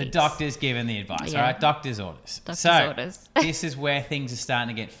 10 weeks. The doctor's given the advice, Yeah. all right? Doctor's orders. Doctor's so, orders. This is where things are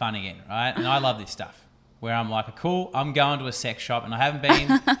starting to get fun again, right? And I love this stuff, where I'm like, cool, I'm going to a sex shop, and I haven't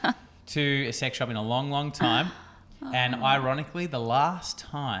been to a sex shop in a long, long time. And ironically, the last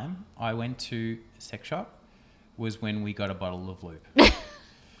time I went to a sex shop was when we got a bottle of lube.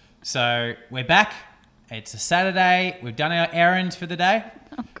 So we're back. It's a Saturday. We've done our errands for the day.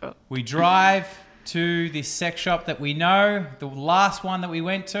 Oh, God. We drive to this sex shop that we know, the last one that we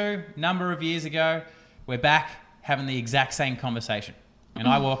went to a number of years ago. We're back having the exact same conversation. And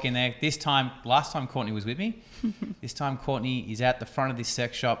I walk in there. Last time Courtney was with me. This time Courtney is at the front of this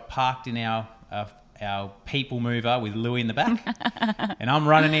sex shop, parked in our people mover with Louis in the back. And I'm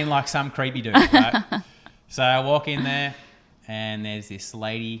running in like some creepy dude, right? So I walk in there and there's this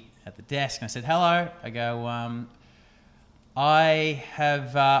lady at the desk and I said, hello. I go,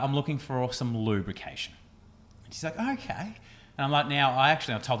 I'm looking for some lubrication. And she's like, okay. And I'm like, I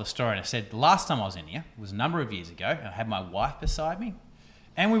told the story and I said, the last time I was in here was a number of years ago and I had my wife beside me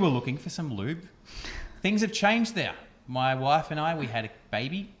and we were looking for some lube. Things have changed there. My wife and I, we had a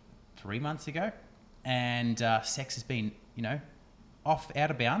baby 3 months ago and sex has been, out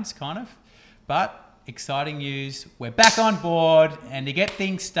of bounds kind of. But exciting news, we're back on board and to get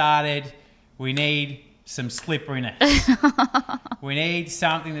things started, we need some slipperiness. We need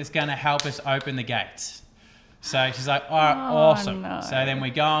something that's going to help us open the gates. So she's like, all right, awesome. No. So then we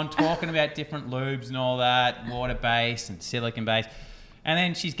go on talking about different lubes and all that, water-based and silicone-based. And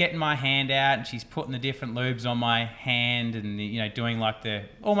then she's getting my hand out and she's putting the different lubes on my hand and, doing like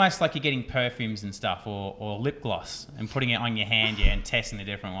almost like you're getting perfumes and stuff or lip gloss and putting it on your hand, and testing the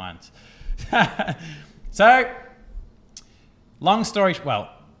different ones. So, long story short,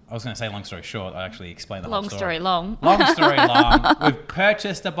 I actually explained the whole story. Long Story long. We've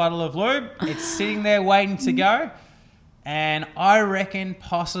purchased a bottle of lube. It's sitting there waiting to go. And I reckon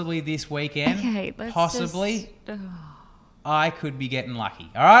possibly this weekend, I could be getting lucky.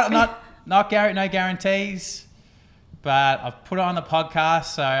 All right? No guarantees. but I've put it on the podcast.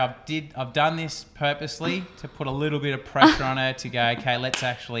 So I've done this purposely to put a little bit of pressure on her to go, okay, let's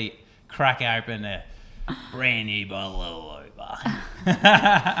actually crack open a brand new bottle of Uber.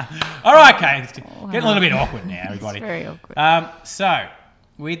 All right, okay, it's getting a little bit awkward now, everybody. It's very awkward. So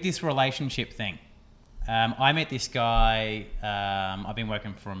with this relationship thing, I met this guy. I've been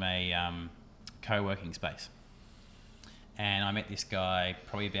working from a co-working space, and I met this guy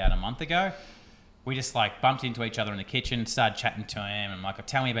probably about a month ago. We just like bumped into each other in the kitchen, started chatting to him, and like,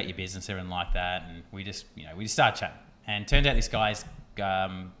 tell me about your business, everything like that. And we just started chatting. And turns out this guy's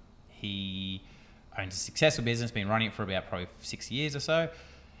he owns a successful business, been running it for about probably 6 years or so.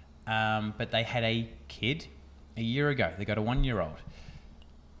 But they had a kid a year ago. They got a 1-year-old.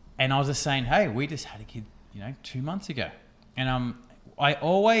 And I was just saying, hey, we just had a kid, 2 months ago. And I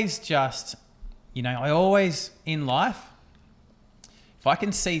always in life, if I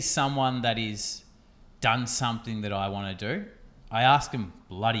can see someone that is done something that I want to do, I ask them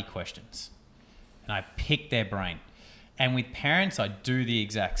bloody questions and I pick their brain. And with parents, I do the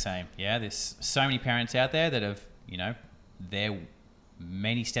exact same. Yeah, there's so many parents out there that have, they're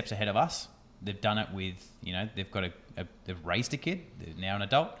many steps ahead of us. They've done it with, they've got they've raised a kid. They're now an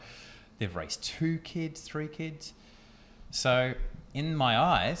adult. They've raised 2 kids, 3 kids. So in my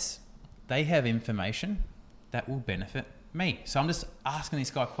eyes, they have information that will benefit me. So I'm just asking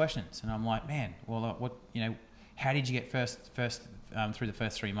this guy questions, and I'm like, man, well, what, how did you get first through the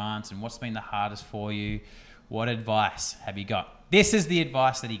first 3 months, and what's been the hardest for you? What advice have you got? This is the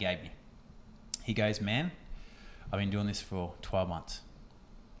advice that he gave me. He goes, man, I've been doing this for 12 months.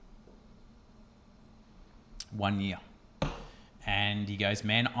 1 year. And he goes,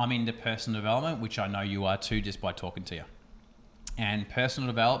 man, I'm into personal development, which I know you are too, just by talking to you. And personal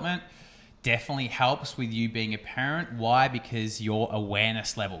development definitely helps with you being a parent. Why? Because your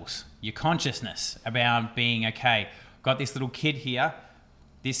awareness levels, your consciousness about being, okay, got this little kid here.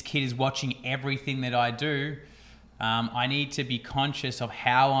 This kid is watching everything that I do. I need to be conscious of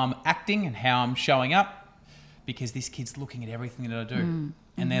how I'm acting and how I'm showing up, because this kid's looking at everything that I do.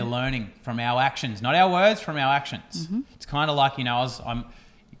 And they're learning from our actions, not our words, from our actions. It's kind of like,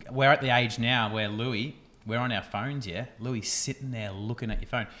 we're at the age now where Louis, we're on our phones, yeah? Louis sitting there looking at your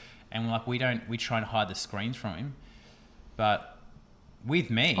phone. And we try and hide the screens from him. But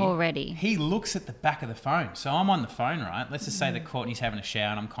with me, already, he looks at the back of the phone. So I'm on the phone, right? Let's just say that Courtney's having a shower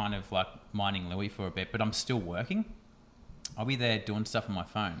and I'm kind of like minding Louis for a bit, but I'm still working. I'll be there doing stuff on my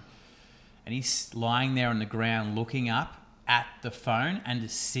phone. And he's lying there on the ground looking up at the phone and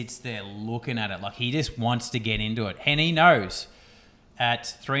just sits there looking at it like he just wants to get into it. And he knows at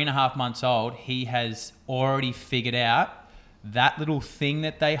 3.5 months old, he has already figured out that little thing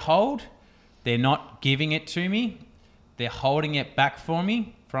that they hold, they're not giving it to me. They're holding it back from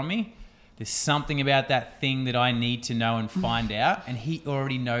me. There's something about that thing that I need to know and find out. And he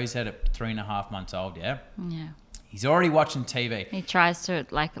already knows that at 3.5 months old, yeah? Yeah. He's already watching TV. He tries to,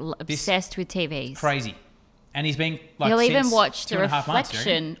 obsessed with TVs. Crazy. And he's been he'll even watch the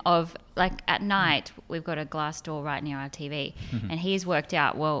reflection of, at night, we've got a glass door right near our TV. And he's worked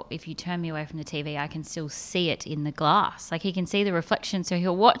out, well, if you turn me away from the TV, I can still see it in the glass. Like, he can see the reflection, so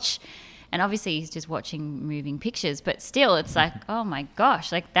he'll watch. And obviously he's just watching moving pictures, but still it's like, oh my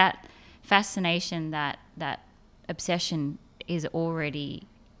gosh, like that fascination, that obsession is already,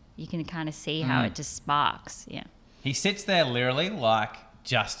 you can kind of see how it just sparks. Yeah. He sits there literally like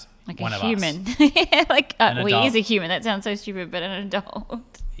just like one a of human. us. He is a human. That sounds so stupid, but an adult.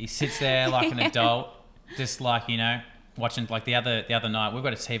 He sits there like an adult, just like, watching, like the other night, we've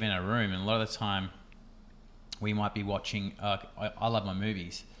got a TV in our room, and a lot of the time we might be watching, I love my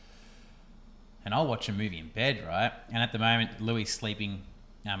movies. And I'll watch a movie in bed, right? And at the moment, Louis is sleeping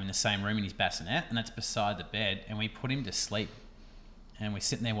in the same room in his bassinet, and that's beside the bed, and we put him to sleep. And we're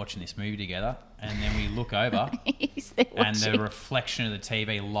sitting there watching this movie together, and then we look over, and the reflection of the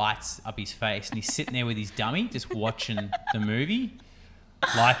TV lights up his face, and he's sitting there with his dummy, just watching the movie,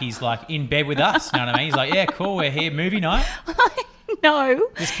 like he's like in bed with us. You know what I mean? He's like, yeah, cool, we're here, movie night. No,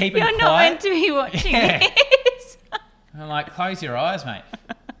 just keep it quiet. You're not meant to be watching this. I'm like, close your eyes, mate.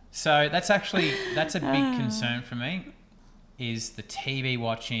 So that's a big concern for me, is the TV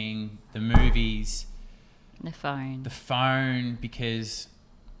watching, the movies, the phone, because,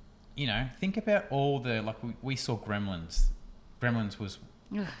 think about all the, we saw Gremlins. Gremlins was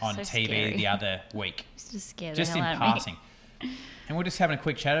on so TV scary. The other week. Just in passing. And we're just having a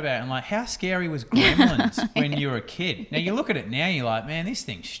quick chat about it. And how scary was Gremlins when you were a kid? Now you look at it now, you're like, man, this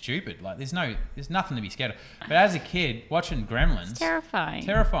thing's stupid. Like there's nothing to be scared of. But as a kid watching Gremlins, it's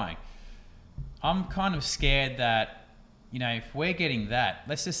terrifying. I'm kind of scared that you know, if we're getting that,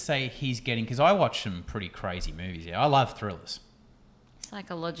 let's just say he's getting, because I watch some pretty crazy movies. Yeah, I love thrillers.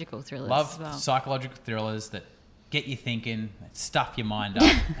 Psychological thrillers Love as well. psychological thrillers that get you thinking, stuff your mind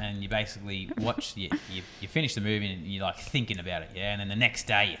up, and you basically you finish the movie and you're like thinking about it, yeah, and then the next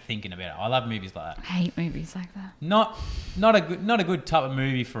day you're thinking about it. I love movies like that. I hate movies like that. Not a good type of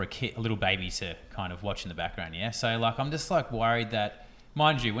movie for a little baby to kind of watch in the background, yeah. So like I'm just like worried that,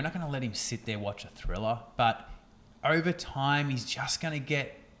 mind you, we're not going to let him sit there watch a thriller, but over time he's just going to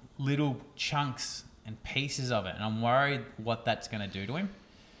get little chunks and pieces of it, and I'm worried what that's going to do to him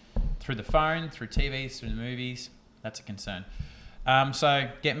through the phone, through TVs, through the movies. That's a concern. So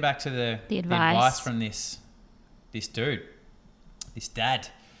getting back to the advice from this dude, this dad,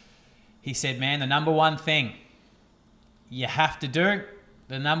 he said, man, the number one thing you have to do,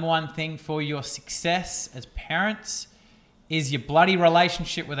 the number one thing for your success as parents is your bloody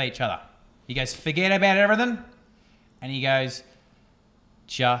relationship with each other. He goes, forget about everything. And he goes,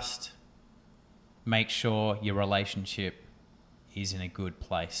 just make sure your relationship is in a good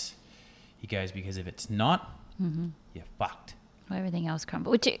place. He goes, because if it's not, you're fucked. Well, everything else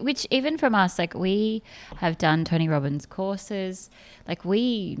crumbles. Which even from us, like we have done Tony Robbins courses, like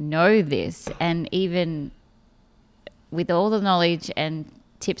we know this, and even with all the knowledge and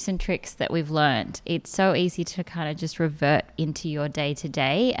tips and tricks that we've learned, it's so easy to kind of just revert into your day to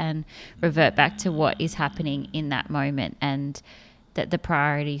day and revert back to what is happening in that moment, and that the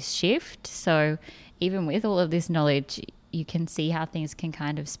priorities shift. So even with all of this knowledge, you can see how things can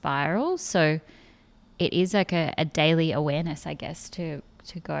kind of spiral. So it is like a daily awareness, I guess, to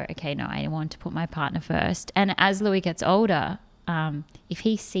go, okay, no, I want to put my partner first. And as Louis gets older, if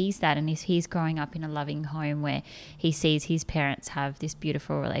he sees that, and if he's growing up in a loving home where he sees his parents have this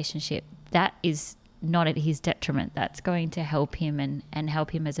beautiful relationship, that is not at his detriment. That's going to help him and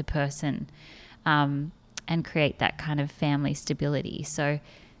help him as a person, and create that kind of family stability. So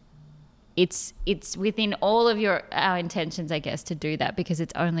it's within all of our intentions, I guess, to do that, because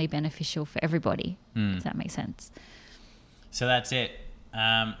it's only beneficial for everybody. Does that make sense? So that's it.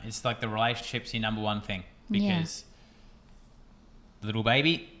 It's like the relationship's your number one thing, because the little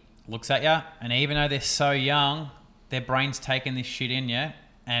baby looks at you, and even though they're so young, their brain's taking this shit in you,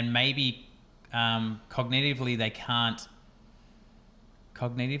 and maybe cognitively they can't.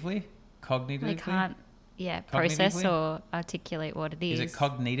 Cognitively? They can't. Yeah, process or articulate what it is. Is it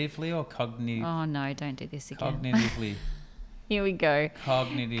cognitively or cognitive? Oh, no, don't do this again. Cognitively. Here we go.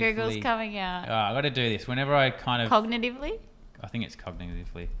 Cognitively. Google's coming out. Oh, I got to do this. Whenever I kind of... Cognitively? I think it's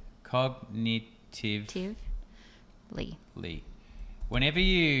cognitively. Cognitively. Whenever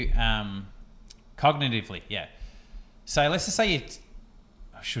you... cognitively, yeah. So let's just say you...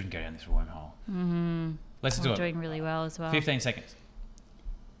 I shouldn't go down this wormhole. Mm-hmm. Let's do it. Doing really well as well. 15 seconds.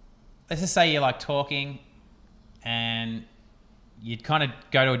 Let's just say you're like talking and you'd kind of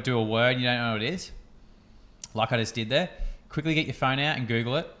go to do a word and you don't know what it is, like I just did there. Quickly get your phone out and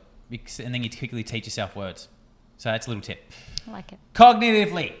Google it, and then you quickly teach yourself words. So that's a little tip. I like it.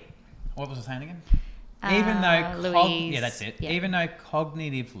 Cognitively. What was I saying again? Even though... Louise. Yeah, that's it. Yeah. Even though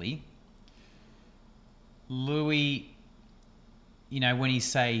cognitively, Louis, you know, when he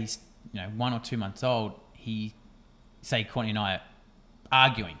says, 1 or 2 months old, Courtney and I are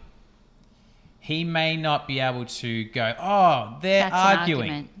arguing. He may not be able to go, oh, they're That's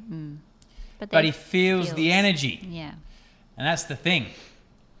arguing. An argument. But he feels the energy. Yeah. And that's the thing.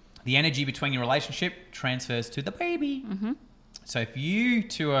 The energy between your relationship transfers to the baby. Mm-hmm. So if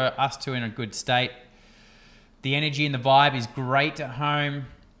us two are in a good state, the energy and the vibe is great at home.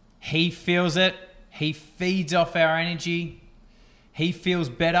 He feels it. He feeds off our energy. He feels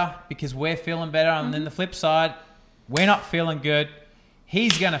better because we're feeling better. And then the flip side, we're not feeling good.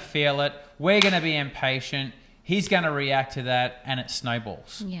 He's going to feel it. We're going to be impatient. He's going to react to that, and it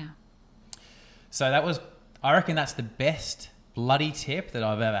snowballs. Yeah. So I reckon that's the best bloody tip that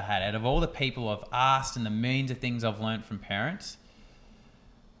I've ever had. Out of all the people I've asked and the millions of things I've learned from parents,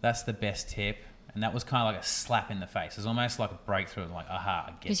 that's the best tip. And that was kind of like a slap in the face. It was almost like a breakthrough. Like, aha,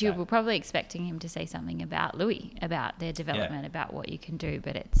 I get that. Because you were probably expecting him to say something about Louis, about their development, about what you can do.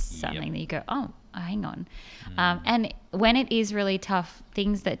 But it's something that you go, oh, hang on. And when it is really tough,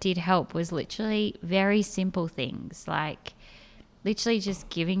 things that did help was literally very simple things. Like literally just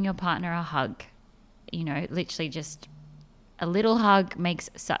giving your partner a hug. Literally just a little hug makes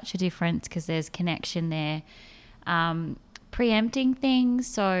such a difference because there's connection there. preempting things.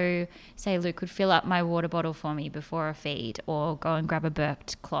 So say Luke would fill up my water bottle for me before a feed, or go and grab a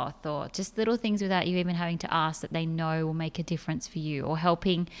burped cloth, or just little things without you even having to ask that they know will make a difference for you, or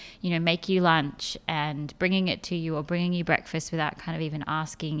helping, make you lunch and bringing it to you, or bringing you breakfast without kind of even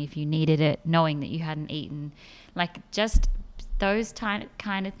asking if you needed it, knowing that you hadn't eaten. Like just those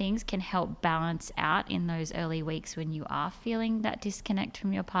kind of things can help balance out in those early weeks when you are feeling that disconnect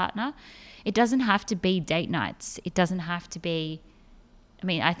from your partner. It doesn't have to be date nights. It doesn't have to be,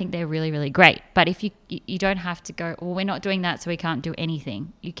 I think they're really, really great. But if you don't have to go, well, we're not doing that, so we can't do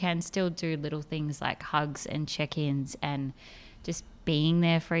anything. You can still do little things like hugs and check-ins and just being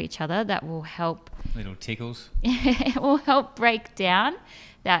there for each other. That will help. Little tickles. It will help break down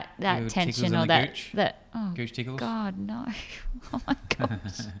that tension, or that gooch. Oh, gooch tickles. God, no. Oh my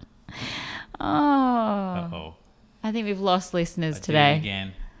gosh. Uh-oh. I think we've lost listeners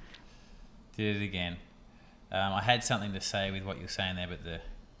today. Did it again. I had something to say with what you're saying there, but the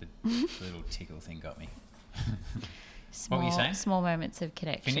little tickle thing got me. What were you saying? Small moments of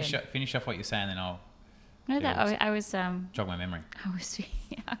connection. Finish off what you're saying, then I'll. No, I was jog my memory. I was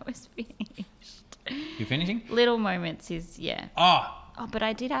finished. You're finishing? Little moments is Oh, but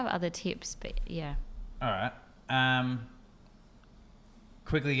I did have other tips, but yeah. All right.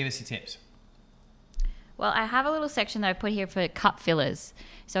 Quickly give us your tips. Well, I have a little section that I put here for cup fillers.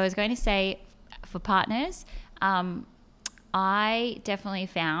 So I was going to say, for partners, I definitely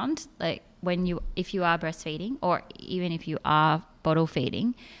found, like, if you are breastfeeding, or even if you are bottle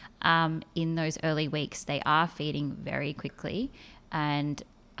feeding, in those early weeks, they are feeding very quickly. And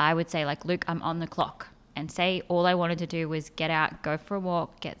I would say, like, Luke, I'm on the clock. And say all I wanted to do was get out, go for a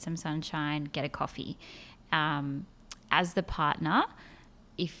walk, get some sunshine, get a coffee. As the partner,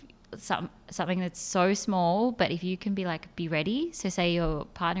 if something that's so small, but if you can be ready. So say your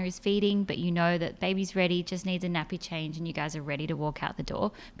partner is feeding, but you know that baby's ready, just needs a nappy change, and you guys are ready to walk out the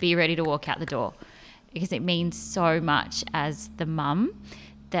door. Be ready to walk out the door, because it means so much as the mum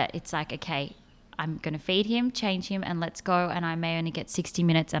that it's like, okay, I'm going to feed him, change him, and let's go. And I may only get 60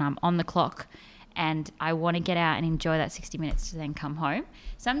 minutes and I'm on the clock. And I want to get out and enjoy that 60 minutes to then come home.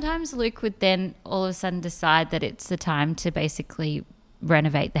 Sometimes Luke would then all of a sudden decide that it's the time to basically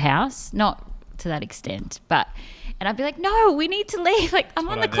renovate the house. Not to that extent, and I'd be like, no, we need to leave. Like, I'm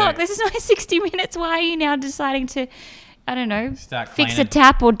on the clock. This is my 60 minutes. Why are you now deciding to, I don't know, fix a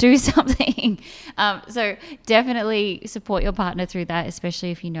tap or do something? So definitely support your partner through that,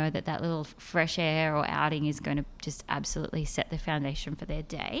 especially if you know that little fresh air or outing is going to just absolutely set the foundation for their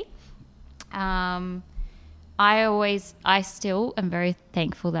day. I still am very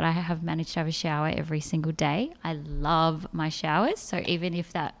thankful that I have managed to have a shower every single day. I love my showers. So even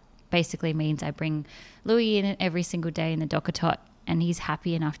if that basically means I bring Louis in every single day in the docker tot, and he's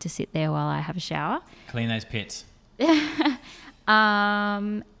happy enough to sit there while I have a shower. Clean those pits.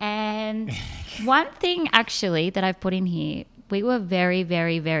 And one thing actually that I've put in here, we were very,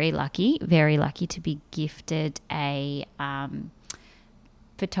 very, very lucky to be gifted a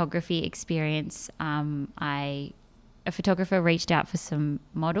photography experience. A photographer reached out for some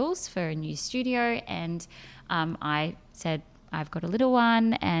models for a new studio, and I said, I've got a little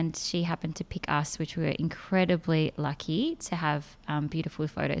one, and she happened to pick us, which we were incredibly lucky to have beautiful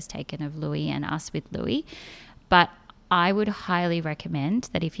photos taken of Louis and us with Louis. But I would highly recommend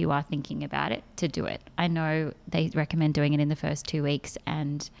that if you are thinking about it, to do it. I know they recommend doing it in the first 2 weeks,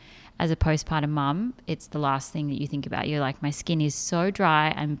 and as a postpartum mum, it's the last thing that you think about. You're like, my skin is so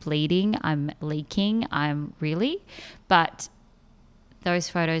dry, I'm bleeding, I'm leaking, but those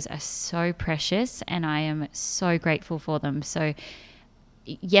photos are so precious, and I am so grateful for them. So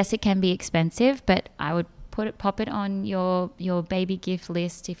yes, it can be expensive, but I would pop it on your baby gift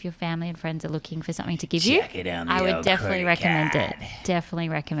list if your family and friends are looking for something to give you. I would definitely recommend it. Definitely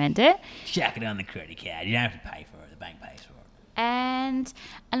recommend it. Chuck it on the credit card. You don't have to pay for it. The bank pays for it. And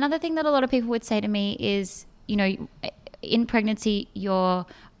another thing that a lot of people would say to me is, in pregnancy, you're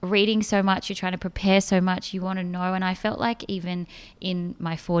reading so much, you're trying to prepare so much, you want to know. And I felt like even in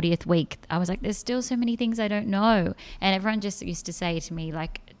my 40th week, I was like, there's still so many things I don't know. And everyone just used to say to me,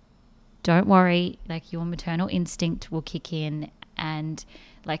 like, don't worry, like, your maternal instinct will kick in, and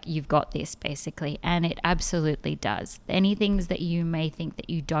like, you've got this, basically. And it absolutely does. Any things that you may think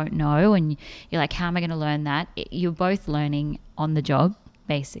that you don't know, and you're like, how am I going to learn that? You're both learning on the job,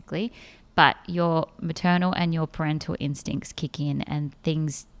 basically. But your maternal and your parental instincts kick in, and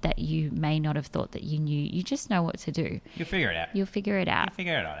things that you may not have thought that you knew, you just know what to do. You'll figure it out. You'll figure it out. You'll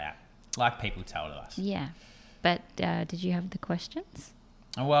figure it all out. Like people told us. Yeah. But did you have the questions?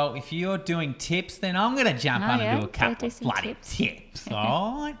 Well, if you're doing tips, then I'm going to jump on and do a couple of bloody tips.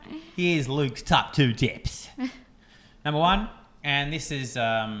 All right? Here's Luke's top 2 tips. Number one, and this is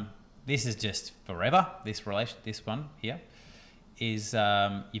just forever. This one here is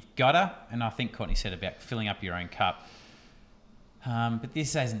you've gotta, and I think Courtney said about filling up your own cup. But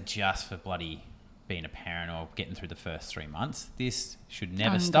this isn't just for bloody being a parent or getting through the first 3 months. This should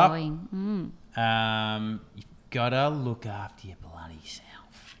never stop. You've gotta look after your bloody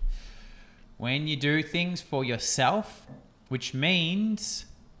self. When you do things for yourself, which means,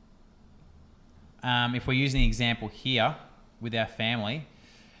 if we're using the example here with our family,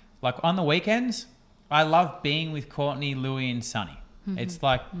 like on the weekends, I love being with Courtney, Louie and Sunny. Mm-hmm. It's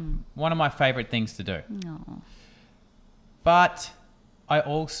like one of my favourite things to do. Aww. But I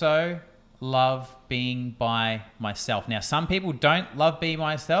also love being by myself. Now, some people don't love being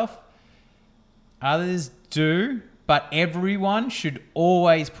by myself. Others do. But everyone should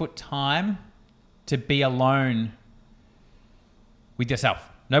always put time to be alone with yourself.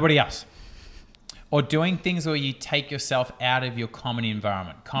 Nobody else. Or doing things where you take yourself out of your common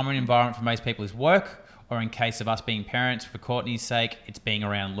environment. Common environment for most people is work, or in case of us being parents, for Courtney's sake, it's being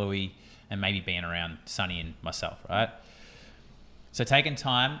around Louie and maybe being around Sunny and myself, right? So taking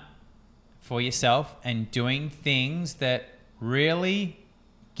time for yourself and doing things that really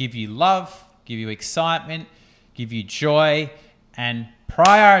give you love, give you excitement, give you joy, and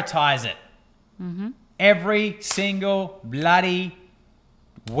prioritize it. Mm-hmm. Every single bloody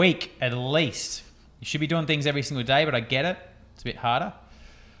week at least. You should be doing things every single day, but I get it. It's a bit harder.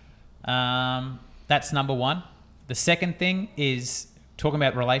 That's number one. The second thing is talking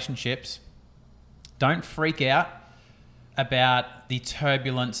about relationships. Don't freak out about the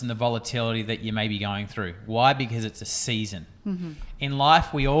turbulence and the volatility that you may be going through. Why? Because it's a season. Mm-hmm. In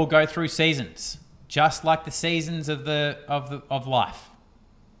life, we all go through seasons, just like the seasons of life.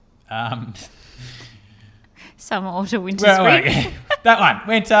 Summer, autumn, winter, spring. That one,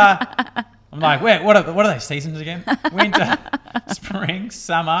 winter. I'm like, wait, what are those seasons again? Winter, spring,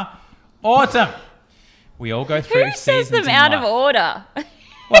 summer, autumn. We all go through seasons. Who says them out of order?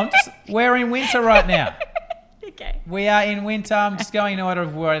 Well, we're in winter right now. Okay. We are in winter. I'm just going in order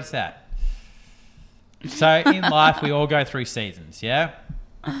of where it's at. So in life, we all go through seasons, yeah?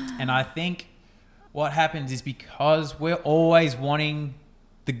 And I think what happens is because we're always wanting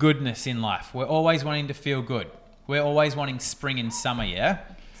the goodness in life. We're always wanting to feel good. We're always wanting spring and summer, yeah?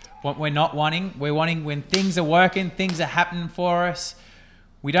 What we're wanting when things are working, things are happening for us.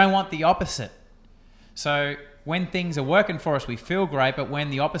 We don't want the opposite. So when things are working for us, we feel great, but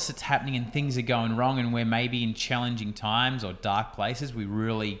when the opposite's happening and things are going wrong and we're maybe in challenging times or dark places, we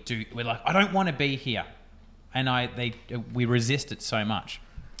really do. We're like, I don't want to be here. And we resist it so much.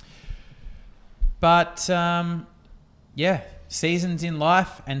 But, seasons in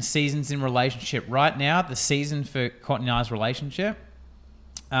life and seasons in relationship. Right now, the season for Courtney and I's relationship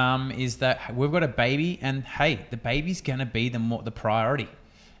is that we've got a baby, and hey, the baby's going to be the priority.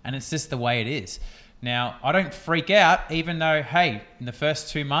 And it's just the way it is. Now, I don't freak out, even though, hey, in the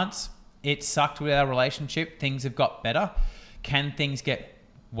first 2 months, it sucked with our relationship. Things have got better. Can things get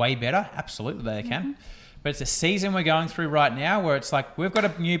way better? Absolutely, they can. Mm-hmm. But it's a season we're going through right now where it's like we've got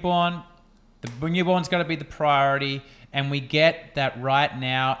a newborn. The newborn's got to be the priority. And we get that right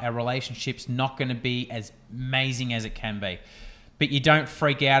now our relationship's not going to be as amazing as it can be. But you don't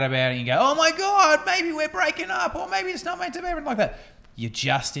freak out about it and go, oh my God, maybe we're breaking up, or maybe it's not meant to be, like that. You're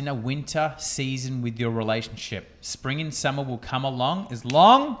just in a winter season with your relationship. Spring and summer will come along as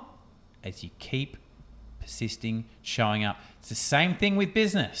long as you keep persisting, showing up. It's the same thing with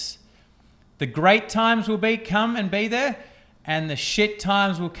business. The great times will come and be there, and the shit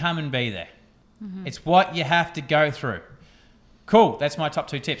times will come and be there. Mm-hmm. It's what you have to go through. Cool. That's my top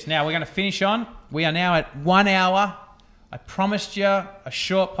 2 tips. Now we're going to finish on. We are now at 1 hour. I promised you a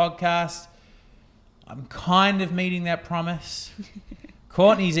short podcast. I'm kind of meeting that promise.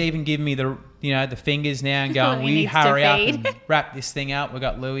 Courtney's even giving me the fingers now and going, we hurry up and wrap this thing up. We've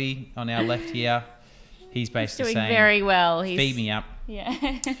got Louie on our left here. He's basically saying, very well. Feed me up.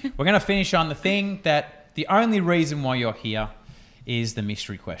 Yeah. We're going to finish on the thing that the only reason why you're here is the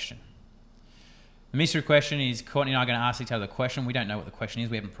mystery question. The mystery question is Courtney and I are going to ask each other the question. We don't know what the question is.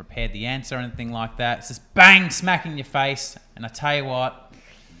 We haven't prepared the answer or anything like that. It's just bang, smack in your face. And I tell you what.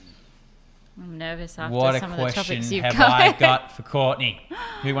 I'm nervous after what some of the topics you've got. What a question have I got for Courtney?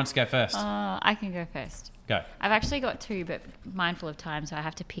 Who wants to go first? I can go first. Go. I've actually got 2, but mindful of time, so I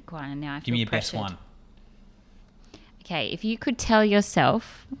have to pick one. And now I feel Give me your pressured. best one. Okay, if you could tell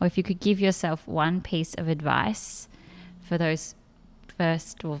yourself, or if you could give yourself one piece of advice for those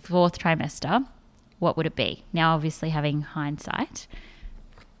first or fourth trimester, what would it be? Now, obviously, having hindsight,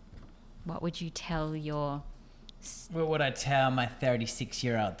 what would you tell your... What would I tell my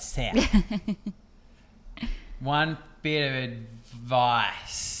 36-year-old self? One bit of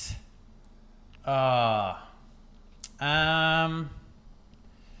advice.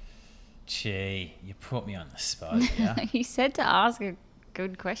 Gee, you put me on the spot, yeah. You said to ask a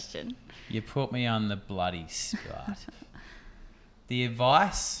good question. You put me on the bloody spot. The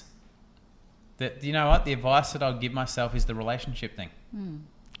advice that, you know what? The advice that I'll give myself is the relationship thing.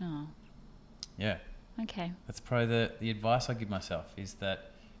 Oh, Yeah. okay. That's probably the advice I give myself is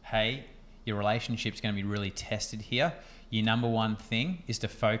that, hey, your relationship's going to be really tested here. Your number one thing is to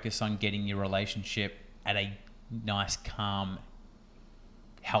focus on getting your relationship at a nice, calm,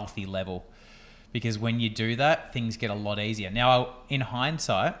 healthy level. Because when you do that, things get a lot easier. Now, in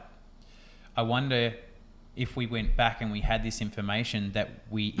hindsight, I wonder if we went back and we had this information that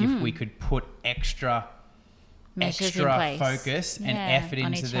if we could put extra focus and effort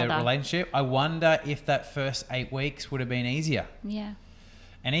into the relationship, I wonder if that first 8 weeks would have been easier. Yeah.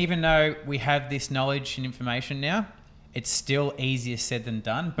 And even though we have this knowledge and information now, it's still easier said than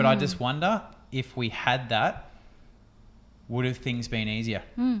done. But I just wonder if we had that, would have things been easier?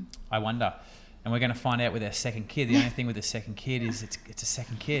 I wonder. And we're going to find out with our second kid. The only thing with the second kid is it's a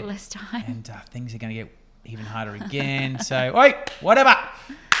second kid. Less time. And things are going to get even harder again. So, wait, whatever.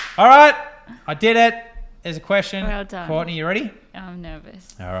 All right, I did it. There's a question. Well done. Courtney, you ready? I'm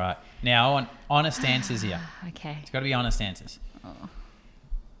nervous. All right. Now, I want honest answers here. Okay. It's got to be honest answers. Oh.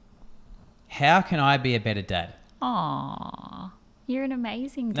 How can I be a better dad? Aww. You're an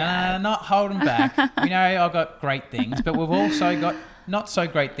amazing No, dad. not holding back. We know I've got great things, but we've also got not so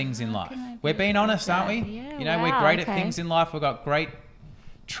great things in life. We're being honest, aren't we? Yeah, you know, we're great at things in life. We've got great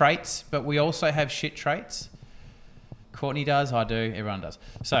traits, but we also have shit traits. Courtney does, I do, everyone does.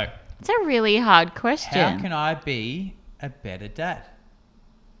 So, it's a really hard question. how can I be a better dad?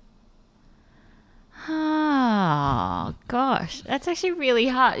 Oh, gosh. That's actually really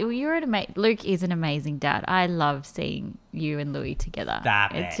hard. Well, Luke is an amazing dad. I love seeing you and Louis together.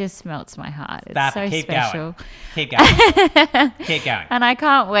 Stop it it. just melts my heart. It's Stop so it. Keep special. going. Keep going. Keep going. And I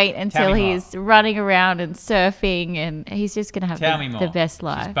can't wait until Tell me more. he's running around and surfing, and he's just going to have Tell me more. the best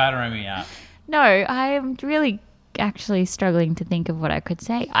life. She's buttering me up. No, I am really actually struggling to think of what I could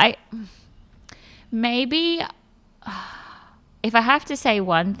say. Maybe if I have to say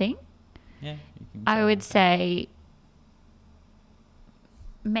one thing, Yeah, you can I say would that. say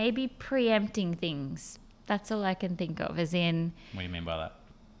maybe preempting things. That's all I can think of, as in, What do you mean by that?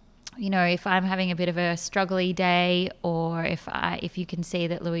 you know, if I'm having a bit of a struggly day, or if you can see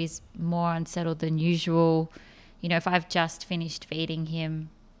that Louis is more unsettled than usual, you know, if I've just finished feeding him,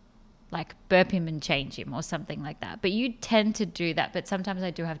 like burp him and change him or something like that. But you tend to do that, but sometimes I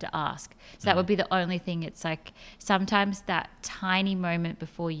do have to ask. So that would be the only thing. It's like sometimes that tiny moment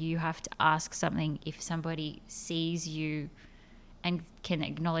before you have to ask something, if somebody sees you and can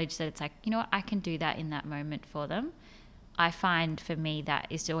acknowledge that it's like, you know what, I can do that in that moment for them. I find for me that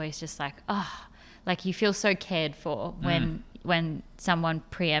is always just like, like you feel so cared for when someone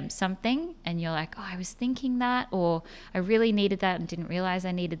preempts something and you're like, I was thinking that, or I really needed that and didn't realize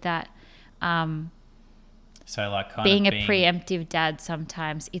I needed that. So like being a preemptive dad,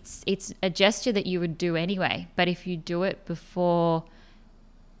 sometimes it's a gesture that you would do anyway, but if you do it before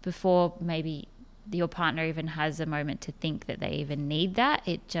maybe your partner even has a moment to think that they even need that,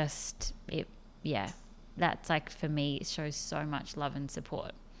 that's like, for me, it shows so much love and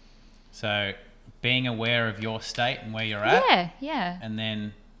support. So being aware of your state and where you're at. Yeah. And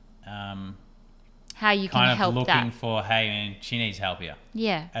then how you can kind of help looking that. for, hey, man, she needs help here.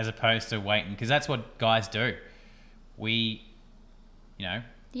 Yeah. As opposed to waiting, because that's what guys do. We, you know,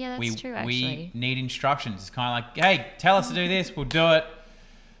 Yeah, that's true, actually. we need instructions. It's kind of like, hey, tell us to do this, we'll do it.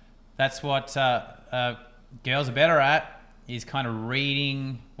 That's what girls are better at, is kind of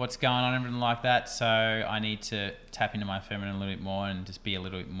reading what's going on and everything like that. So I need to tap into my feminine a little bit more and just be a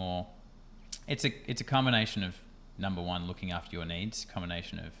little bit more. It's a combination of, number one, looking after your needs,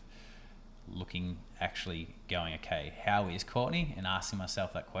 combination of actually going, okay, how is Courtney? And asking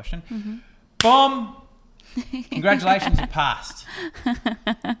myself that question. Mm-hmm. Boom! Congratulations, you passed.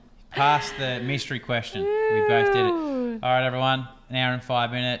 Passed the mystery question. We both did it. All right, everyone, an hour and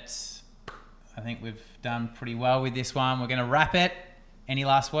 5 minutes. I think we've done pretty well with this one. We're going to wrap it. Any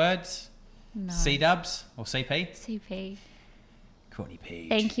last words? No. C-dubs or CP? CP. Courtney Page.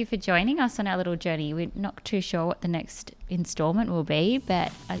 Thank you for joining us on our little journey. We're not too sure what the next installment will be,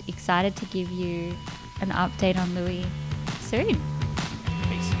 but I'm excited to give you an update on Louis soon.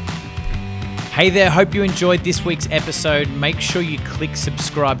 Peace. Hey there, hope you enjoyed this week's episode. Make sure you click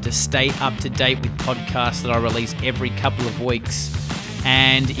subscribe to stay up to date with podcasts that I release every couple of weeks.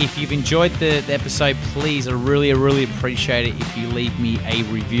 And if you've enjoyed the episode, please, I really appreciate it if you leave me a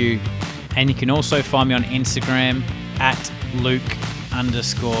review. And you can also find me on Instagram @Luke_Page.